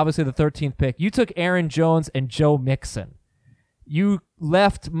pick and obviously the 13th pick. You took Aaron Jones and Joe Mixon. You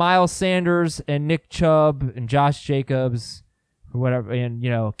left Miles Sanders and Nick Chubb and Josh Jacobs, or whatever, and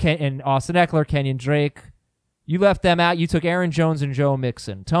and Austin Eckler, Kenyon Drake. You left them out. You took Aaron Jones and Joe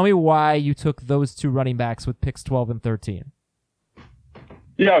Mixon. Tell me why you took those 2 running backs with picks 12 and 13.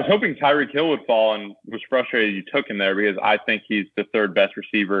 Yeah, I was hoping Tyreek Hill would fall and was frustrated you took him there because I think he's the 3rd best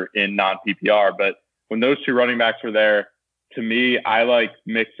receiver in non-PPR. But when those 2 running backs were there, to me, I like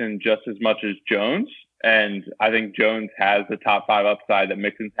Mixon just as much as Jones. And I think Jones has the top 5 upside that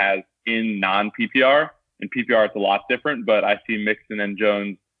Mixon has in non-PPR. In PPR, it's a lot different, but I see Mixon and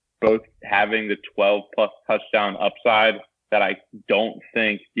Jones both having the 12-plus touchdown upside that I don't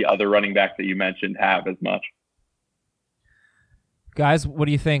think the other running backs that you mentioned have as much. Guys, what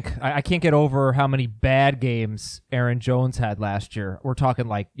do you think? I can't get over how many bad games Aaron Jones had last year. We're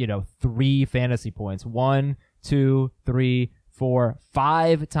talking 3 fantasy points. 1, 2, 3, 4,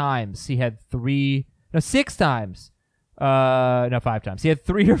 5 times. He had 6 times. 5 times. He had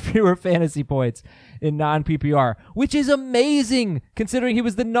 3 or fewer fantasy points in non-PPR, which is amazing considering he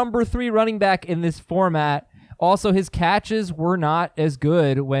was the number 3 running back in this format. Also, his catches were not as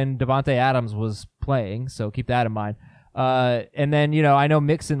good when Devontae Adams was playing, so keep that in mind. And then, I know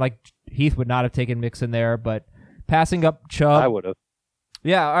Mixon, Heath would not have taken Mixon there, but passing up Chubb. I would have.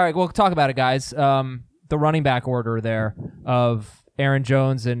 Yeah, all right, we'll talk about it, guys. The running back order there of Aaron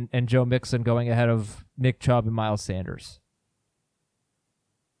Jones and Joe Mixon going ahead of Nick Chubb and Miles Sanders.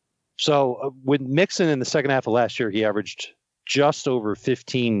 So with Mixon in the second half of last year, he averaged just over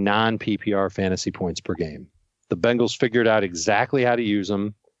 15 non-PPR fantasy points per game. The Bengals figured out exactly how to use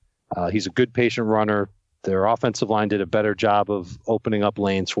him. He's a good patient runner. Their offensive line did a better job of opening up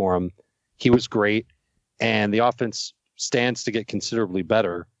lanes for him. He was great, and the offense stands to get considerably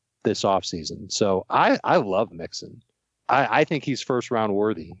better this offseason. So I love Mixon. I think he's first round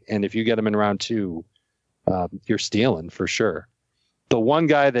worthy, and if you get him in round 2, you're stealing for sure. The one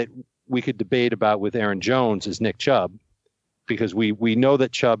guy that we could debate about with Aaron Jones is Nick Chubb, because we know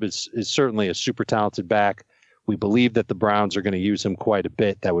that Chubb is certainly a super talented back. We believe that the Browns are going to use him quite a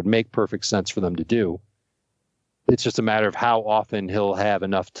bit. That would make perfect sense for them to do. It's just a matter of how often he'll have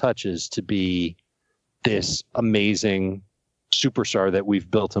enough touches to be this amazing superstar that we've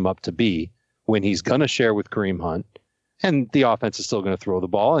built him up to be, when he's going to share with Kareem Hunt, and the offense is still going to throw the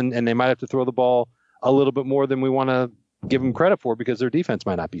ball, and they might have to throw the ball a little bit more than we want to give them credit for because their defense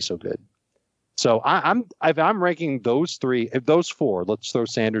might not be so good. So I'm ranking those 4. Let's throw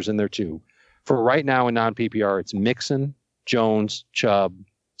Sanders in there too. For right now in non-PPR, it's Mixon, Jones, Chubb,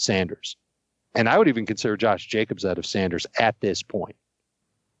 Sanders. And I would even consider Josh Jacobs out of Sanders at this point.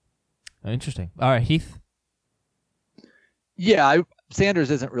 Interesting. All right, Heath? Yeah, Sanders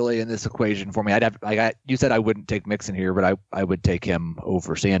isn't really in this equation for me. You said I wouldn't take Mixon here, but I would take him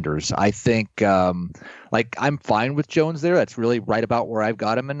over Sanders. I think I'm fine with Jones there. That's really right about where I've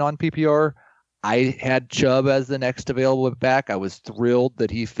got him in non-PPR. I had Chubb as the next available back. I was thrilled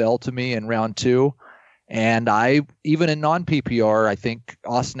that he fell to me in round 2. And even in non-PPR, I think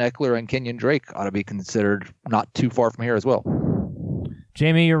Austin Eckler and Kenyon Drake ought to be considered not too far from here as well.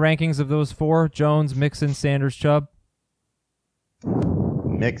 Jamie, your rankings of those 4, Jones, Mixon, Sanders, Chubb?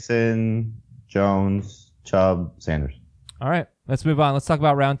 Mixon, Jones, Chubb, Sanders. All right, let's move on. Let's talk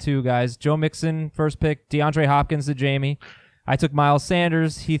about round 2, guys. Joe Mixon, first pick. DeAndre Hopkins to Jamie. I took Miles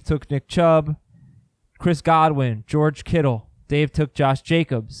Sanders. Heath took Nick Chubb. Chris Godwin, George Kittle. Dave took Josh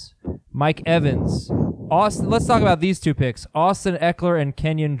Jacobs. Mike Evans. Austin. Let's talk about these 2 picks. Austin Eckler and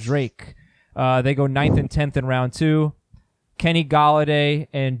Kenyon Drake. They go 9th and 10th in round 2. Kenny Golladay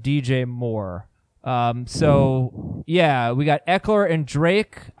and DJ Moore. Yeah, we got Eckler and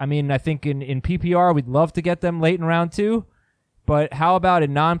Drake. I mean, I think in PPR, we'd love to get them late in round 2. But how about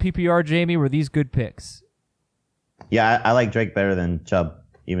in non-PPR, Jamie? Were these good picks? Yeah, I like Drake better than Chubb,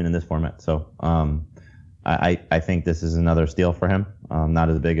 even in this format. So I think this is another steal for him. Not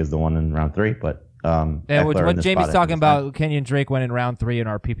as big as the one in round 3, but what Jamie's talking about, Kenyon Drake went in round 3 in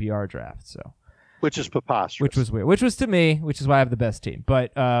our PPR draft. So, which is preposterous. Which was weird. Which was to me, which is why I have the best team.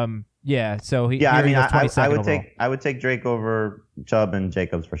 But yeah, so he. Yeah, I mean, I would take Drake over Chubb and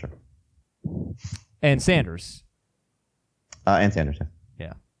Jacobs for sure. And Sanders. And Sanders,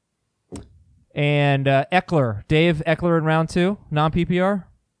 yeah. Yeah. And Eckler, Dave Eckler in round 2, non-PPR.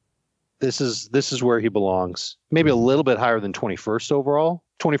 This is where he belongs. Maybe a little bit higher than 21st overall.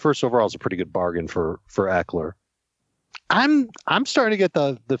 21st overall is a pretty good bargain for Eckler. I'm starting to get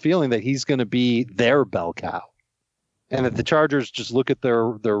the feeling that he's going to be their bell cow, and that the Chargers just look at their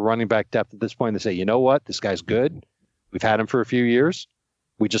running back depth at this point and they say, you know what, this guy's good. We've had him for a few years.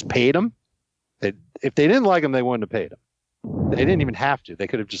 We just paid him. If they didn't like him, they wouldn't have paid him. They didn't even have to. They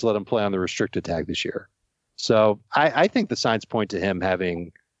could have just let him play on the restricted tag this year. So I think the signs point to him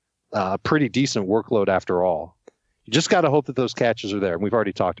having a pretty decent workload after all. You just got to hope that those catches are there. And we've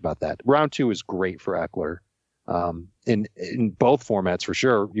already talked about that. Round 2 is great for Eckler. In both formats, for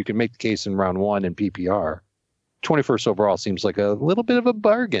sure. You can make the case in round 1 in PPR. 21st overall seems like a little bit of a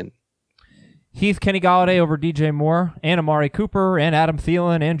bargain. Heath, Kenny Golladay over DJ Moore, and Amari Cooper, and Adam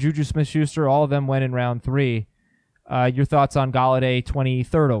Thielen, and Juju Smith-Schuster, all of them went in round 3. Your thoughts on Golladay,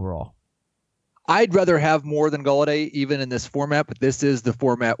 23rd overall? I'd rather have more than Golladay even in this format, but this is the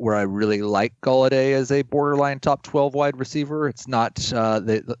format where I really like Golladay as a borderline top 12 wide receiver. It's not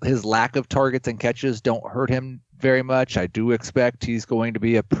his lack of targets and catches don't hurt him very much. I do expect he's going to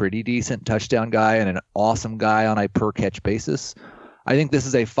be a pretty decent touchdown guy and an awesome guy on a per catch basis. I think this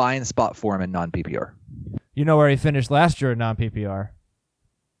is a fine spot for him in non-PPR. You know where he finished last year in non-PPR?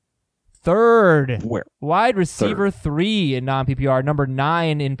 Third. Where? Wide receiver 3 in non-PPR, number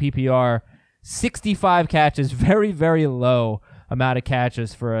 9 in PPR. 65 catches, very, very low amount of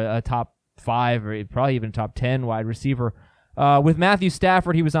catches for a top 5 or probably even top 10 wide receiver. With Matthew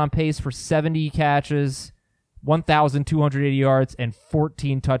Stafford, he was on pace for 70 catches, 1,280 yards, and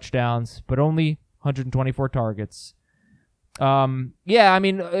 14 touchdowns, but only 124 targets. Yeah, I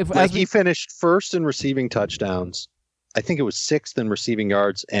mean, he finished first in receiving touchdowns. I think it was 6th in receiving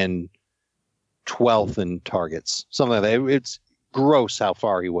yards and 12th in targets. Something like that. It's gross how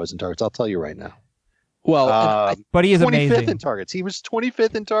far he was in targets. I'll tell you right now. Well, but he is 25th amazing in targets. He was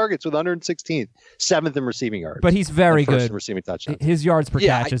 25th in targets with 116th, 7th in receiving yards. But he's very first good. in receiving touchdowns. His yards per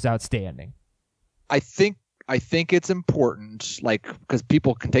catch is outstanding. I think it's important, like, because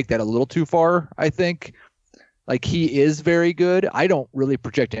people can take that a little too far. I think, like, he is very good. I don't really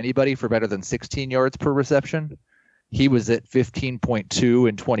project anybody for better than 16 yards per reception. He was at 15.2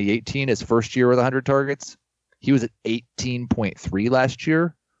 in 2018, his first year with 100 targets. He was at 18.3 last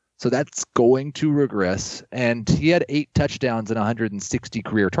year. So that's going to regress. And he had 8 touchdowns and 160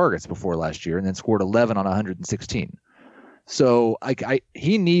 career targets before last year and then scored 11 on 116. So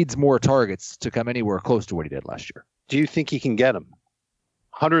he needs more targets to come anywhere close to what he did last year. Do you think he can get him?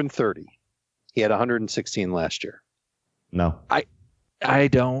 130. He had 116 last year. No. I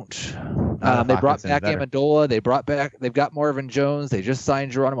don't. They brought back Amendola. They've got Marvin Jones. They just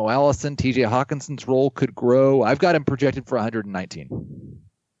signed Geronimo Allison. TJ Hawkinson's role could grow. I've got him projected for 119.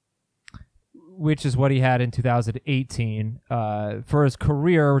 Which is what he had in 2018. For his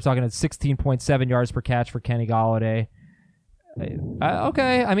career, we're talking at 16.7 yards per catch for Kenny Golladay.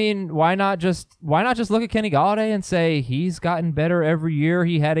 Okay, I mean, why not just look at Kenny Golladay and say he's gotten better every year?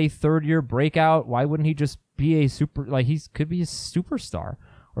 He had a third-year breakout. Why wouldn't he just be he could be a superstar,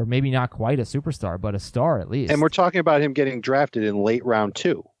 or maybe not quite a superstar, but a star at least. And we're talking about him getting drafted in late round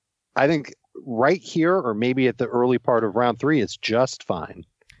 2. I think right here, or maybe at the early part of round 3, it's just fine.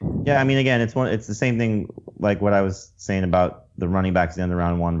 Yeah, I mean, again, it's the same thing like what I was saying about the running backs at the end of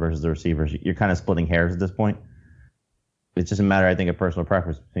round 1 versus the receivers. You're kind of splitting hairs at this point. It's just a matter, I think, of personal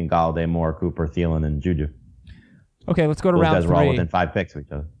preference between Golladay, Moore, Cooper, Thielen, and Juju. Okay, let's go to Those round guys 3. Were all within 5 picks of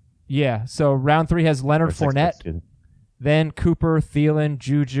each other. Yeah, so round 3 has Leonard Fournette, picks, then Cooper, Thielen,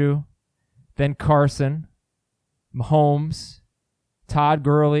 Juju, then Carson, Mahomes, Todd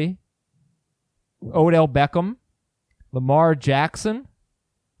Gurley, Odell Beckham, Lamar Jackson,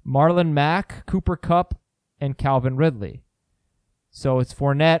 Marlon Mack, Cooper Kupp, and Calvin Ridley. So it's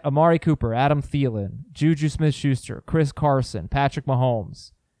Fournette, Amari Cooper, Adam Thielen, Juju Smith-Schuster, Chris Carson, Patrick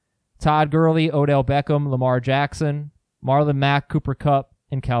Mahomes, Todd Gurley, Odell Beckham, Lamar Jackson, Marlon Mack, Cooper Kupp,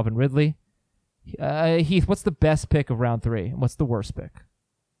 and Calvin Ridley. Heath, what's the best pick of round 3? And what's the worst pick?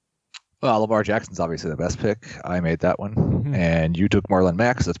 Well, Lamar Jackson's obviously the best pick. I made that one. And you took Marlon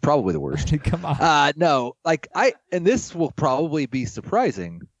Mack, so that's probably the worst. Come on. No, and this will probably be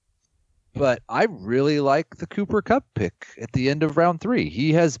surprising, but I really like the Cooper Kupp pick at the end of round 3.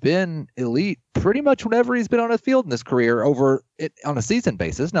 He has been elite pretty much whenever he's been on a field in his career on a season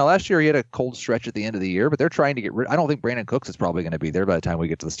basis. Now, last year he had a cold stretch at the end of the year, but they're trying to get rid. I don't think Brandon Cooks is probably going to be there by the time we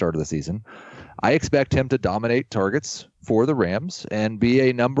get to the start of the season. I expect him to dominate targets for the Rams and be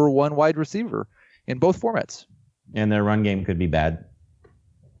a number 1 wide receiver in both formats. And their run game could be bad.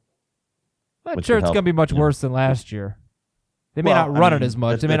 Not sure it's going to be much worse than last year. They may not run it as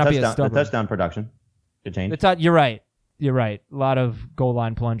much. They may not be as stubborn. The touchdown production could change. You're right. You're right. A lot of goal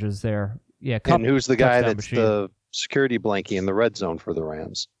line plunges there. Yeah. And who's the guy that's machine. the security blankie in the red zone for the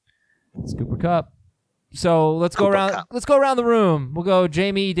Rams? It's Cooper Kupp. So let's go around. Kupp. Let's go around the room. We'll go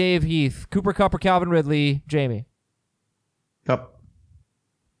Jamie, Dave, Heath, Cooper Kupp or Calvin Ridley. Jamie. Kupp.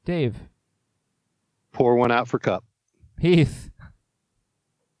 Dave. Pour one out for Kupp. Heath.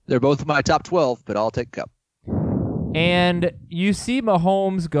 They're both my top 12, but I'll take Kupp. And you see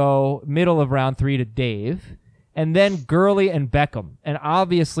Mahomes go middle of round 3 to Dave, and then Gurley and Beckham, and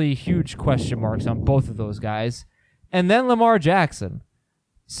obviously huge question marks on both of those guys, and then Lamar Jackson.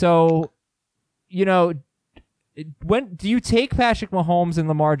 So, when do you take Patrick Mahomes and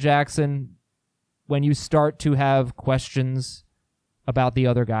Lamar Jackson when you start to have questions about the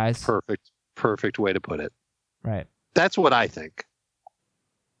other guys? Perfect way to put it. Right. That's what I think.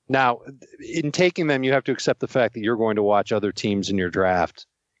 Now, in taking them, you have to accept the fact that you're going to watch other teams in your draft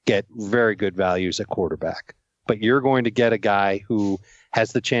get very good values at quarterback. But you're going to get a guy who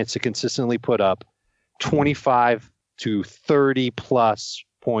has the chance to consistently put up 25 to 30 plus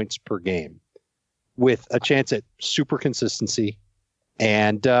points per game with a chance at super consistency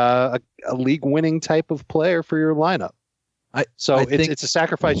and a league winning type of player for your lineup. It's a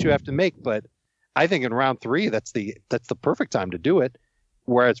sacrifice you have to make, but I think in round 3, that's the perfect time to do it.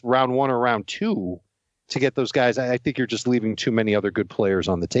 Whereas round 1 or round 2 to get those guys, I think you're just leaving too many other good players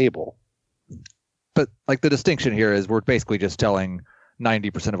on the table. But like the distinction here is we're basically just telling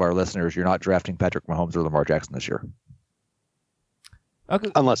 90% of our listeners you're not drafting Patrick Mahomes or Lamar Jackson this year. Okay.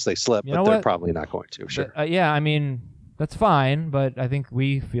 Unless they slip, but they're probably not going to. Sure. Yeah, I mean, that's fine, but I think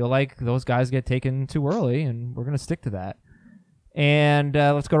we feel like those guys get taken too early, and we're going to stick to that. And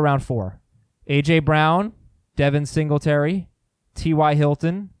let's go to round 4. A.J. Brown, Devin Singletary, T.Y.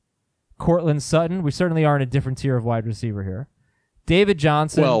 Hilton, Cortland Sutton. We certainly are in a different tier of wide receiver here. David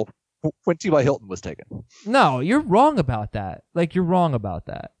Johnson. Well, when T.Y. Hilton was taken. No, you're wrong about that. You're wrong about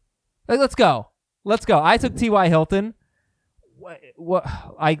that. Let's go. I took T.Y. Hilton.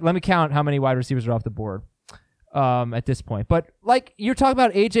 Let me count how many wide receivers are off the board at this point. But you're talking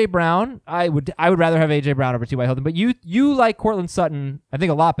about A.J. Brown. I would rather have A.J. Brown over T.Y. Hilton. But you like Cortland Sutton, I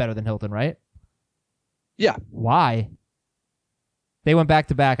think, a lot better than Hilton, right? Yeah. Why? They went back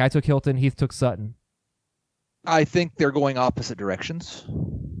to back. I took Hilton. Heath took Sutton. I think they're going opposite directions.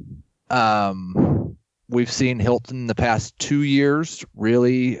 We've seen Hilton the past 2 years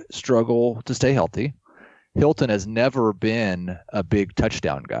really struggle to stay healthy. Hilton has never been a big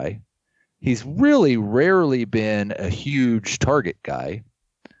touchdown guy. He's really rarely been a huge target guy.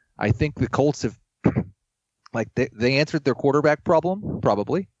 I think the Colts have, they answered their quarterback problem,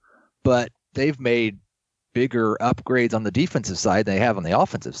 probably, but they've made bigger upgrades on the defensive side than they have on the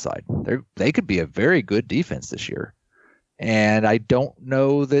offensive side. They could be a very good defense this year. And I don't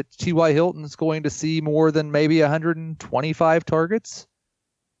know that T.Y. Hilton's going to see more than maybe 125 targets.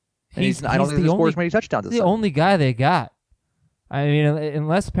 And I don't think he scores many touchdowns. He's the only guy they got. I mean,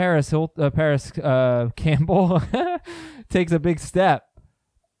 unless Paris Campbell takes a big step.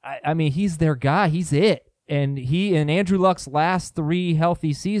 I mean, he's their guy. He's it. And in Andrew Luck's last 3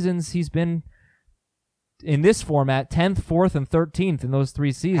 healthy seasons, he's been in this format 10th, 4th, and 13th in those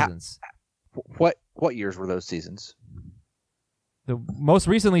 3 seasons. What years were those seasons? The most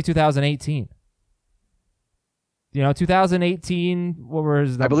recently 2018. 2018, what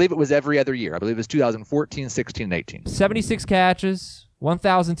was I believe it was every other year. I believe it was 2014, 16, and 18. 76 catches,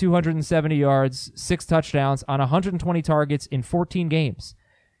 1,270 yards, 6 touchdowns on 120 targets in 14 games.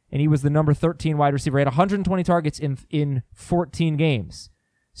 And he was the number 13 wide receiver. He had 120 targets in 14 games.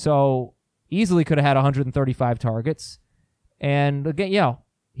 So easily could have had 135 targets. And again,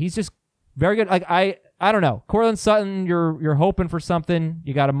 he's just very good. I don't know. Cortland Sutton, you're hoping for something.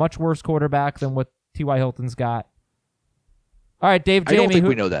 You got a much worse quarterback than what T.Y. Hilton's got. All right, Dave, Jamie. I don't think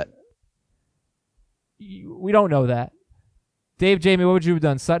we know that. We don't know that. Dave, Jamie, what would you have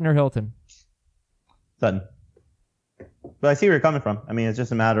done, Sutton or Hilton? Sutton. But I see where you're coming from. I mean, it's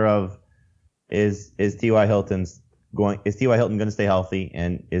just a matter of is T.Y. Hilton going to stay healthy,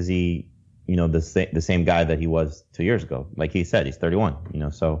 and is he the same guy that he was 2 years ago? Like he said, he's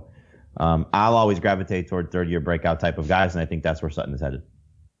 31. So I'll always gravitate toward third-year breakout type of guys, and I think that's where Sutton is headed.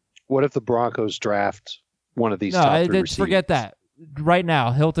 What if the Broncos draft one of these top 3 receivers? Forget that. Right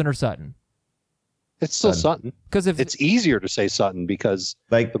now, Hilton or Sutton? It's still Sutton. Because it's easier to say Sutton because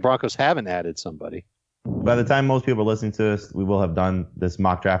the Broncos haven't added somebody. By the time most people are listening to this, we will have done this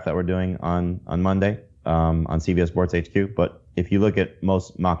mock draft that we're doing on Monday on CBS Sports HQ. But if you look at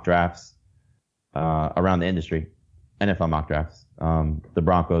most mock drafts around the industry, NFL mock drafts, the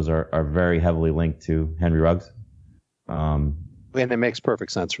Broncos are very heavily linked to Henry Ruggs. And it makes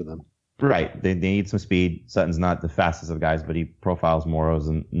perfect sense for them. Right. They need some speed. Sutton's not the fastest of guys, but he profiles more as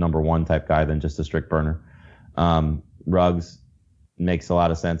a number 1 type guy than just a strict burner. Ruggs makes a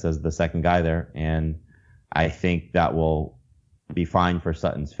lot of sense as the second guy there, and I think that will be fine for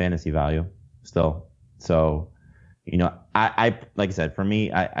Sutton's fantasy value still. So, I like I said, for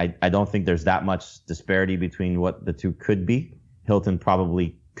me, I don't think there's that much disparity between what the two could be. Hilton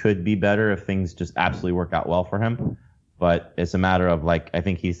probably could be better if things just absolutely work out well for him. But it's a matter of I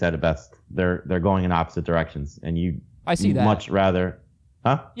think he said it best. They're going in opposite directions, and I see that. Much rather,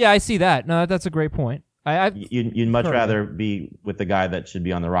 huh? Yeah, I see that. No, that's a great point. You'd much rather be with the guy that should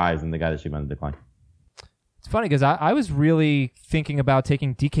be on the rise than the guy that should be on the decline. It's funny because I was really thinking about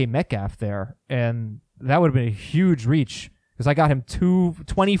taking DK Metcalf there, and that would have been a huge reach because I got him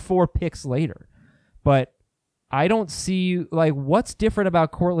 24 picks later. But I don't see what's different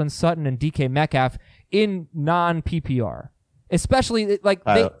about Cortland Sutton and DK Metcalf in non-PPR. especially like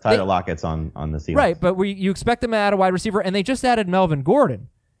Tyler Lockett's on the Seahawks. Right, but you expect them to add a wide receiver, and they just added Melvin Gordon,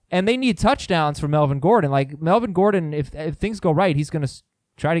 and they need touchdowns for Melvin Gordon. Like Melvin Gordon, if things go right, he's going to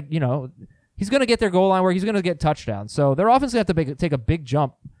try to, he's going to get their goal line where he's going to get touchdowns. So their offense going to have to take a big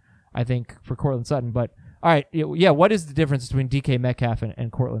jump, I think, for Cortland Sutton. But all right, yeah, what is the difference between DK Metcalf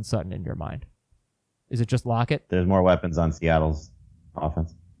and Cortland Sutton in your mind? Is it just Lockett? There's more weapons on Seattle's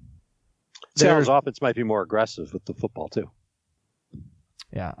offense. Seattle's offense might be more aggressive with the football too.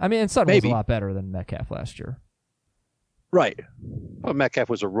 Yeah, I mean, and Sutton was a lot better than Metcalf last year. Right. Well, Metcalf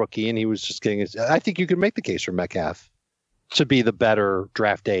was a rookie, and he was just getting his. I think you could make the case for Metcalf to be the better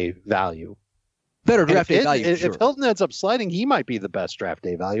draft day value. Better draft day value. If Hilton ends up sliding, he might be the best draft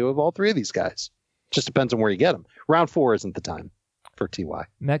day value of all three of these guys. Just depends on where you get him. Round 4 isn't the time for TY.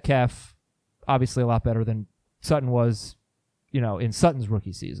 Metcalf, obviously a lot better than Sutton was, in Sutton's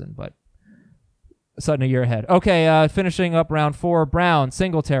rookie season, but Sutton a year ahead. Okay, finishing up round 4, Brown,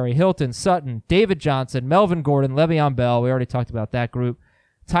 Singletary, Hilton, Sutton, David Johnson, Melvin Gordon, Le'Veon Bell. We already talked about that group.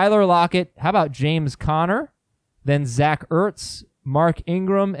 Tyler Lockett. How about James Conner? Then Zach Ertz, Mark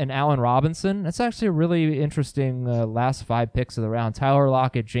Ingram, and Allen Robinson. That's actually a really interesting last 5 picks of the round. Tyler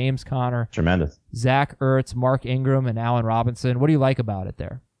Lockett, James Conner. Tremendous. Zach Ertz, Mark Ingram, and Allen Robinson. What do you like about it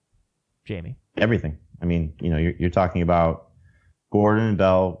there, Jamie? Everything. I mean, you're talking about Gordon and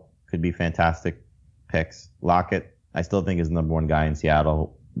Bell could be fantastic picks. Lockett, I still think is the number 1 guy in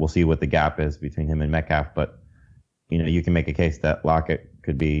Seattle. We'll see what the gap is between him and Metcalf, but you can make a case that Lockett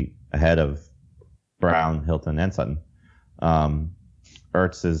could be ahead of Brown, Hilton, and Sutton.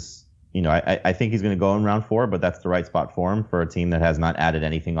 Ertz is, I think he's going to go in round 4, but that's the right spot for him for a team that has not added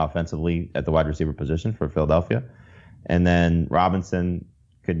anything offensively at the wide receiver position for Philadelphia. And then Robinson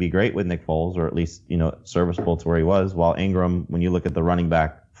could be great with Nick Foles, or at least, serviceable to where he was, while Ingram, when you look at the running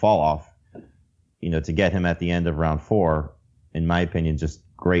back fall off, to get him at the end of round 4, in my opinion, just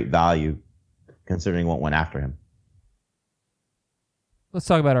great value considering what went after him. Let's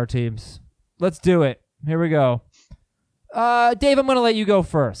talk about our teams. Let's do it. Here we go. Dave, I'm going to let you go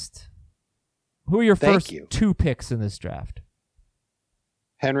first. Who are your first 2 picks in this draft?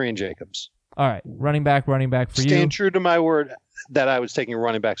 Henry and Jacobs. All right. Running back for you. Staying true to my word that I was taking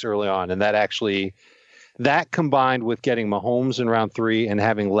running backs early on, and that combined with getting Mahomes in round 3 and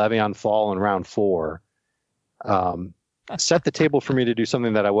having Le'Veon fall in round 4 set the table for me to do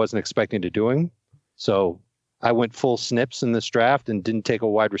something that I wasn't expecting to doing. So I went full snips in this draft and didn't take a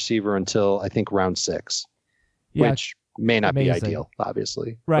wide receiver until I think round 6, which may not be ideal,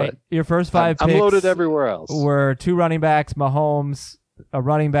 obviously. Right. Your first 5 picks I'm loaded everywhere else. Were 2 running backs, Mahomes, a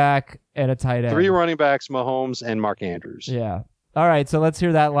running back, and a tight end. 3 running backs, Mahomes, and Mark Andrews. Yeah. All right, so let's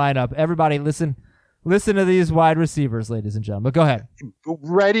hear that lineup. Everybody listen to these wide receivers, ladies and gentlemen. But go ahead.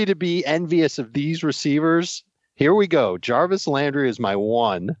 Ready to be envious of these receivers. Here we go. Jarvis Landry is my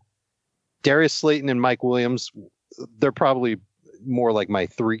 1. Darius Slayton and Mike Williams, they're probably more like my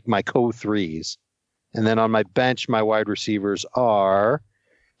co-3s. And then on my bench, my wide receivers are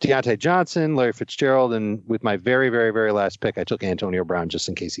Deontay Johnson, Larry Fitzgerald, and with my very, very, very last pick, I took Antonio Brown just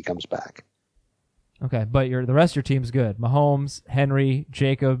in case he comes back. Okay, but the rest of your team's good. Mahomes, Henry,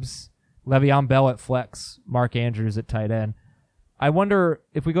 Jacobs, Le'Veon Bell at flex, Mark Andrews at tight end. I wonder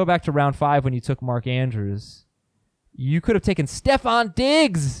if we go back to round 5 when you took Mark Andrews, you could have taken Stephon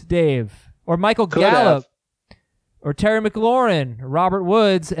Diggs, Dave, or Michael Gallup, or Terry McLaurin, or Robert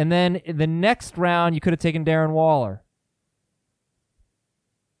Woods, and then in the next round you could have taken Darren Waller.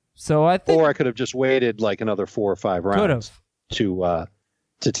 So I think, or I could have just waited like another 4 or 5 rounds to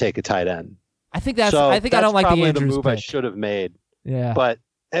take a tight end. I think I don't like the Andrews the move pick. I should have made. Yeah, but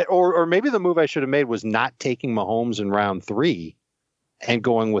or maybe the move I should have made was not taking Mahomes in round 3 and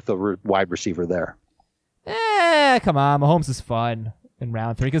going with a wide receiver there. Come on, Mahomes is fun in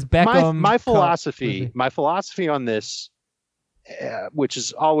round 3 because Beckham. My philosophy on this, which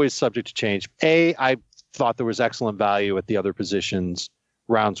is always subject to change. I thought there was excellent value at the other positions,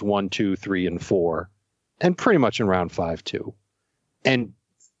 rounds 1, 2, 3, and 4, and pretty much in round 5 too. And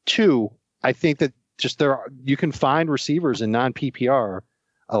 2, I think that you can find receivers in non-PPR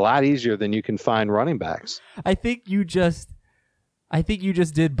a lot easier than you can find running backs. I think you just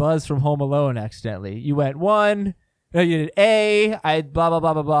did Buzz from Home Alone accidentally. You went 1, you did A, blah blah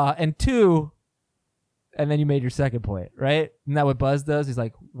blah blah blah, and 2, and then you made your second point, right? Isn't that what Buzz does? He's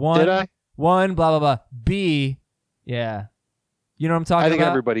like 1, Did I? 1, blah blah blah, B, yeah. You know what I'm talking about? I think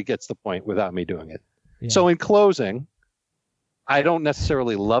everybody gets the point without me doing it. Yeah. So in closing, I don't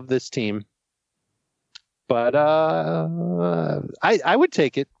necessarily love this team, but I would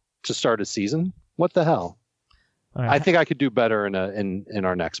take it to start a season. What the hell? All right. I think I could do better in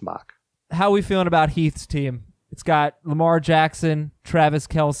our next mock. How are we feeling about Heath's team? It's got Lamar Jackson, Travis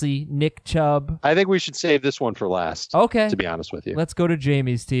Kelce, Nick Chubb. I think we should save this one for last. Okay. To be honest with you. Let's go to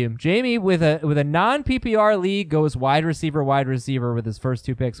Jamie's team. Jamie, with a non-PPR league, goes wide receiver with his first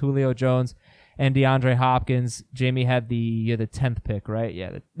 2 picks, Julio Jones and DeAndre Hopkins. Jamie had the 10th pick, right?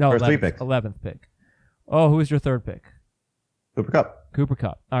 Yeah. First 3 11th, picks. 11th pick. Oh, who was your 3rd pick? Cooper Kupp. Cooper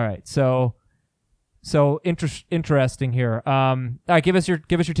Kupp. All right. So interesting here. All right, give us your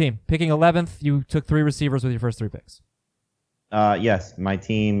team. Picking 11th, you took 3 receivers with your first 3 picks. Yes, my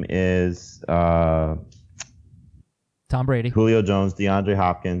team is Tom Brady, Julio Jones, DeAndre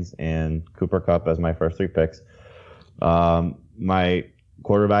Hopkins, and Cooper Kupp as my first 3 picks. My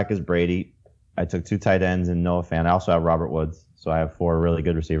quarterback is Brady. I took 2 tight ends and Noah Fant. I also have Robert Woods, so I have 4 really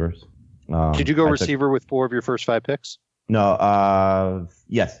good receivers. Did you go receiver with 4 of your first 5 picks? No.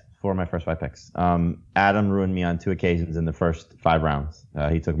 Yes. 4 of my first 5 picks. Adam ruined me on 2 occasions in the first 5 rounds.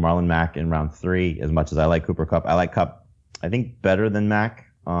 He took Marlon Mack in round 3. As much as I like Cooper Kupp, I like Kupp, I think, better than Mack,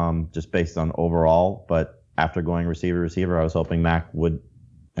 just based on overall. But after going receiver, I was hoping Mack would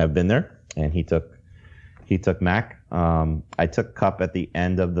have been there, and he took Mack. I took Kupp at the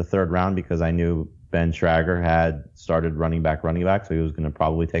end of the 3rd round because I knew Ben Schrager had started running back, so he was going to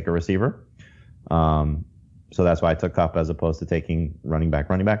probably take a receiver. So that's why I took Kupp as opposed to taking running back.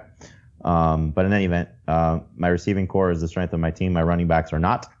 But in any event, my receiving core is the strength of my team. My running backs are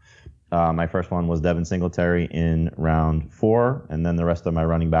not. My first one was Devin Singletary in round 4, and then the rest of my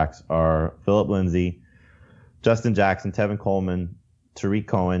running backs are Phillip Lindsay, Justin Jackson, Tevin Coleman, Tariq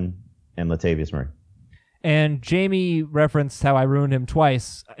Cohen, and Latavius Murray. And Jamie referenced how I ruined him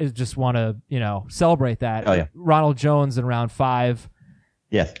twice. I just want to, celebrate that. Oh, yeah. Ronald Jones in round 5.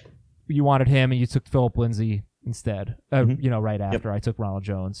 Yes. You wanted him, and you took Phillip Lindsay instead. Right after I took Ronald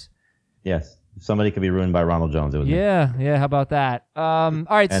Jones. Yes. If somebody could be ruined by Ronald Jones, it was me. Yeah. How about that? All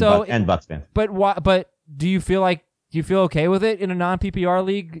right. And Bucks fans. But why? But do you feel okay with it in a non PPR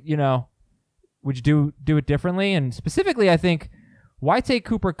league? Would you do it differently? And specifically, I think, why take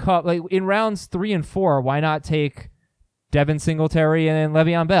Cooper Kupp like in rounds 3 and 4? Why not take Devin Singletary and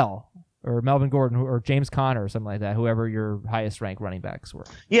Le'Veon Bell? Or Melvin Gordon, or James Conner, or something like that, whoever your highest ranked running backs were.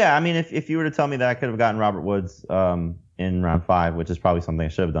 Yeah, I mean, if you were to tell me that I could have gotten Robert Woods in round 5, which is probably something I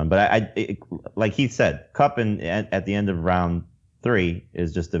should have done. But like Heath said, Kupp at the end of round 3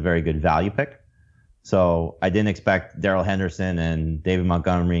 is just a very good value pick. So I didn't expect Darrell Henderson and David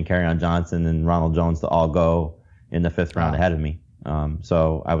Montgomery and Kerryon Johnson and Ronald Jones to all go in the 5th round ahead of me.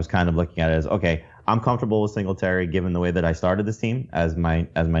 So I was kind of looking at it as, okay, I'm comfortable with Singletary given the way that I started this team as my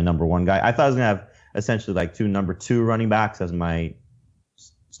number 1 guy. I thought I was going to have essentially like 2 number 2 running backs as my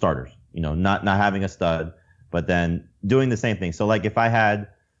starters, not having a stud, but then doing the same thing. So like if I had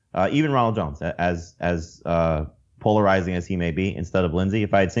even Ronald Jones as polarizing as he may be, instead of Lindsay,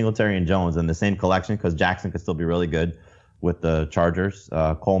 if I had Singletary and Jones in the same collection, because Jackson could still be really good with the Chargers.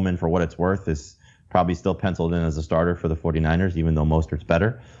 Coleman, for what it's worth, is probably still penciled in as a starter for the 49ers, even though Mostert's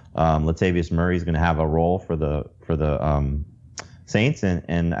better. Latavius Murray is going to have a role for the Saints,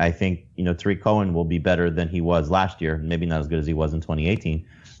 and I think Tariq Cohen will be better than he was last year. Maybe not as good as he was in 2018,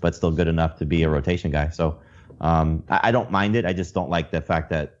 but still good enough to be a rotation guy. So I don't mind it. I just don't like the fact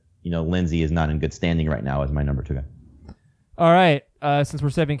that Lindsay is not in good standing right now as my number 2 guy. All right, since we're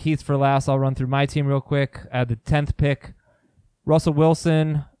saving Keith for last, I'll run through my team real quick. I had the 10th pick: Russell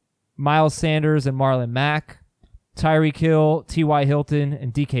Wilson, Miles Sanders, and Marlon Mack. Tyreek Hill, T.Y. Hilton,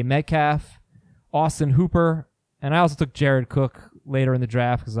 and DK Metcalf. Austin Hooper. And I also took Jared Cook later in the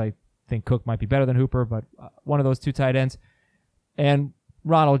draft because I think Cook might be better than Hooper, but one of those 2 tight ends. And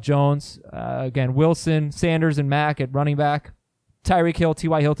Ronald Jones. Again, Wilson, Sanders, and Mack at running back. Tyreek Hill,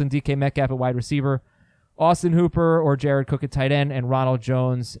 T.Y. Hilton, DK Metcalf at wide receiver. Austin Hooper or Jared Cook at tight end, and Ronald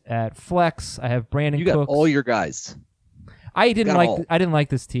Jones at flex. I have Brandon Cooks. You got all your guys. I didn't like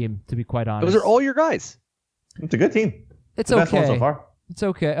this team, to be quite honest. Those are all your guys. It's a good team. It's the okay. Best one so far. It's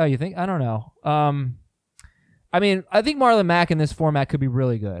okay. Oh, you think? I don't know. I think Marlon Mack in this format could be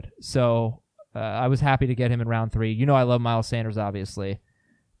really good. So I was happy to get him in round 3. I love Miles Sanders, obviously.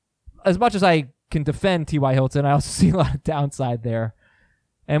 As much as I can defend T.Y. Hilton, I also see a lot of downside there.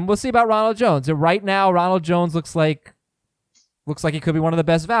 And we'll see about Ronald Jones. And right now, Ronald Jones looks like he could be one of the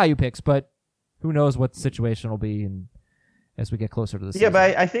best value picks, but who knows what the situation will be as we get closer to the season. Yeah,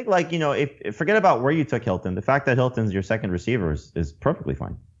 but I think if forget about where you took Hilton. The fact that Hilton's your second receiver is perfectly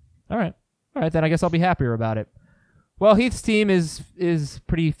fine. All right, then I guess I'll be happier about it. Well, Heath's team is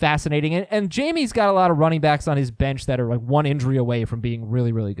pretty fascinating, and Jamie's got a lot of running backs on his bench that are like 1 injury away from being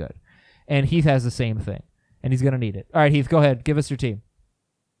really, really good. And Heath has the same thing, and he's going to need it. All right, Heath, go ahead. Give us your team.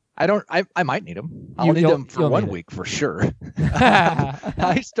 I might need him. I'll need him for 1 week for sure.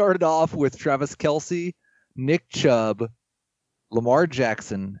 I started off with Travis Kelce, Nick Chubb, Lamar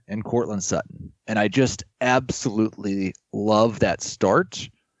Jackson, and Cortland Sutton. And I just absolutely love that start.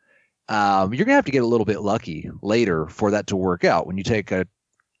 You're going to have to get a little bit lucky later for that to work out. When you take a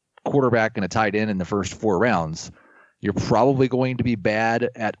quarterback and a tight end in the first 4 rounds, you're probably going to be bad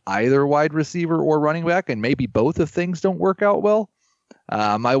at either wide receiver or running back, and maybe both if things don't work out well.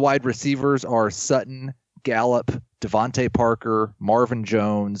 My wide receivers are Sutton, Gallup, Devontae Parker, Marvin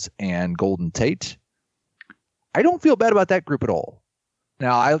Jones, and Golden Tate. I don't feel bad about that group at all.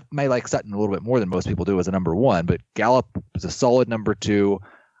 Now, I may like Sutton a little bit more than most people do as a number 1, but Gallup is a solid number 2.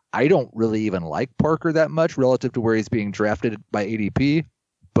 I don't really even like Parker that much relative to where he's being drafted by ADP,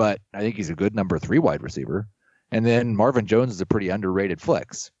 but I think he's a good number 3 wide receiver. And then Marvin Jones is a pretty underrated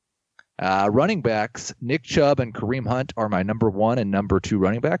flex. Running backs, Nick Chubb and Kareem Hunt are my number 1 and number 2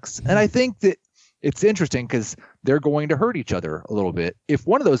 running backs. And I think that it's interesting because they're going to hurt each other a little bit. If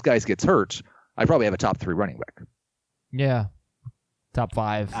one of those guys gets hurt, I probably have a top 3 running back. Yeah. Top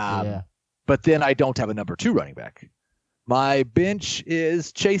 5. Yeah. But then I don't have a number 2 running back. My bench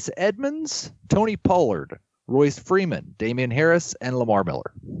is Chase Edmonds, Tony Pollard, Royce Freeman, Damian Harris, and Lamar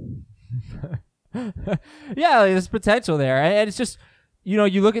Miller. Yeah, there's potential there. And it's just,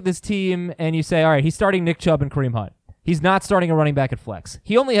 you look at this team and you say, all right, he's starting Nick Chubb and Kareem Hunt. He's not starting a running back at flex.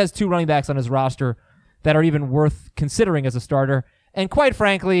 He only has 2 running backs on his roster that are even worth considering as a starter. And quite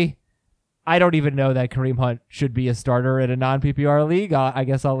frankly, I don't even know that Kareem Hunt should be a starter in a non-PPR league. I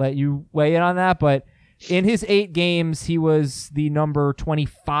guess I'll let you weigh in on that. But in his 8 games, he was the number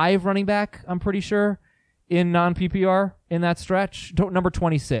 25 running back, I'm pretty sure, in non-PPR in that stretch. Number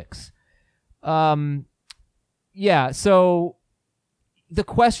 26. Yeah, so the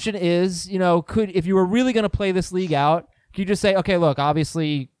question is, if you were really going to play this league out, could you just say, okay, look,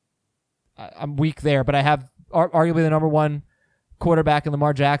 obviously I'm weak there, but I have arguably the number 1 quarterback in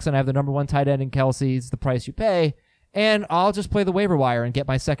Lamar Jackson. I have the number 1 tight end in Kelsey. It's the price you pay, and I'll just play the waiver wire and get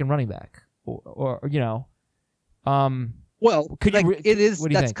my second running back. Well, could it is.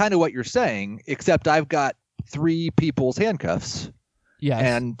 That's kind of what you're saying, except I've got 3 people's handcuffs. Yeah,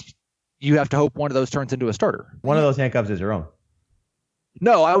 and you have to hope one of those turns into a starter. One of those handcuffs is your own.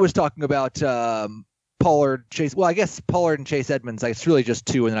 No, I was talking about Pollard, Chase. Well, I guess Pollard and Chase Edmonds. It's really just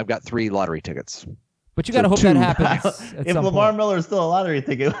 2, and then I've got 3 lottery tickets. But you got to hope that happens. If Lamar Miller is still a lottery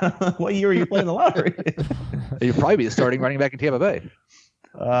ticket, what year are you playing the lottery? You'll probably be starting running back in Tampa Bay.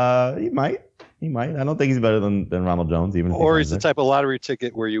 He might. I don't think he's better than Ronald Jones, even. Or he's the type of lottery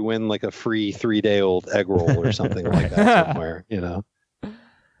ticket where you win like a free 3-day-old egg roll or something like that somewhere.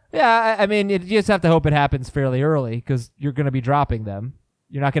 Yeah, I mean, you just have to hope it happens fairly early because you're going to be dropping them.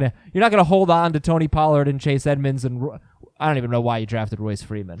 You're not gonna hold on to Tony Pollard and Chase Edmonds, and I don't even know why you drafted Royce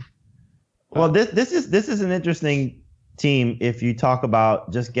Freeman. Well, this is an interesting team if you talk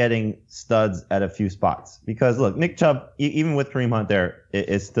about just getting studs at a few spots. Because look, Nick Chubb, even with Kareem Hunt there,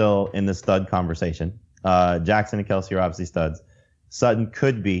 is still in the stud conversation. Jackson and Kelsey are obviously studs. Sutton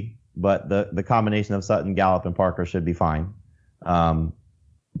could be, but the combination of Sutton, Gallup, and Parker should be fine.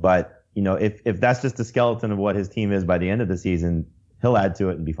 But if that's just the skeleton of what his team is by the end of the season, he'll add to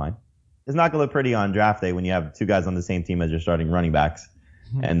it and be fine. It's not going to look pretty on draft day when you have 2 guys on the same team as your starting running backs.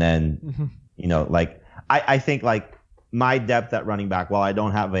 And then, I think my depth at running back, while I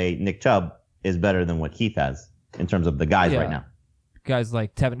don't have a Nick Chubb, is better than what Heath has in terms of the guys right now. Guys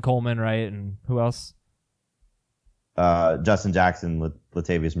like Tevin Coleman, right? And who else? Justin Jackson,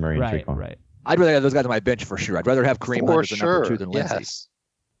 Latavius Murray, and Tre'Quan. Right. I'd rather have those guys on my bench for sure. I'd rather have Kareem Hunt as a number 2 than Lindsey. Yes.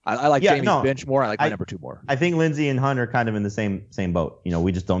 I like Jamie's bench more. I like my number 2 more. I think Lindsey and Hunt are kind of in the same boat.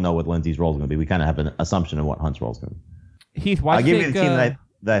 We just don't know what Lindsey's role is going to be. We kind of have an assumption of what Hunt's role is going to be. Heath, why I'll do you give think, you the team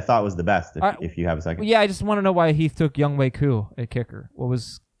that I thought was the best, if you have a second. Yeah, I just want to know why Heath took Younghoe Koo at kicker.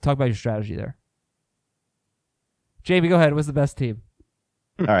 Talk about your strategy there. JB, go ahead. What's the best team?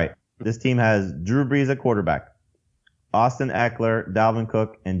 All right. This team has Drew Brees at quarterback, Austin Eckler, Dalvin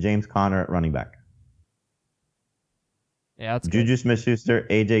Cook, and James Conner at running back. Yeah, that's Juju Smith-Schuster,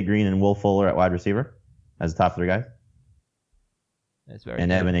 AJ Green, and Will Fuller at wide receiver as the top 3 guys. That's very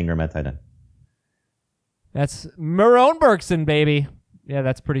and good. Evan Ingram at tight end. That's Marone Bergson, baby. Yeah,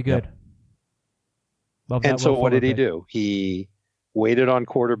 that's pretty good. Yep. Love that. And so Will what Fuller did he pick. do? He waited on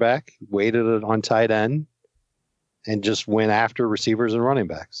quarterback, waited on tight end, and just went after receivers and running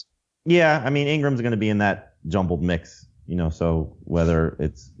backs. Yeah, I mean, Ingram's going to be in that jumbled mix, so whether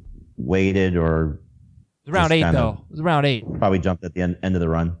it's weighted or... It was round just 8, kind though. of It was round 8. Probably jumped at the end of the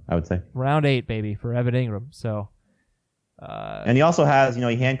run, I would say. Round 8, baby, for Evan Ingram. So... and he also has,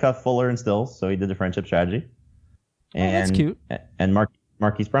 he handcuffed Fuller and Stills, so he did the friendship strategy. And that's cute. And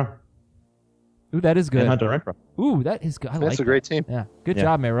Marquise Brown. Ooh, that is good. And Hunter Renfrow. Ooh, that is good. I like That's a great team. that. Yeah, good Yeah.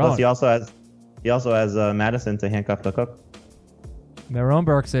 job, Plus, Marone. he also has He also has Madison to handcuff the Cook. Marone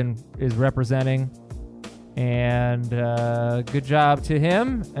Bergson is representing, and good job to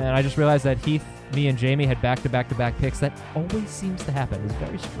him. And I just realized that Heath, me, and Jamie had back-to-back-to-back picks. That always seems to happen. It's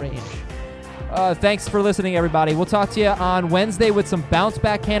very strange. Thanks for listening, everybody. We'll talk to you on Wednesday with some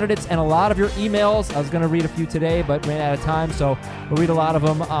bounce-back candidates and a lot of your emails. I was going to read a few today, but ran out of time, so we'll read a lot of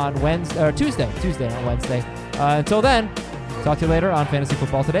them on Tuesday, not Wednesday. Until then, talk to you later on Fantasy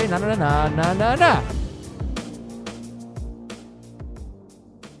Football Today. Na na na na na na.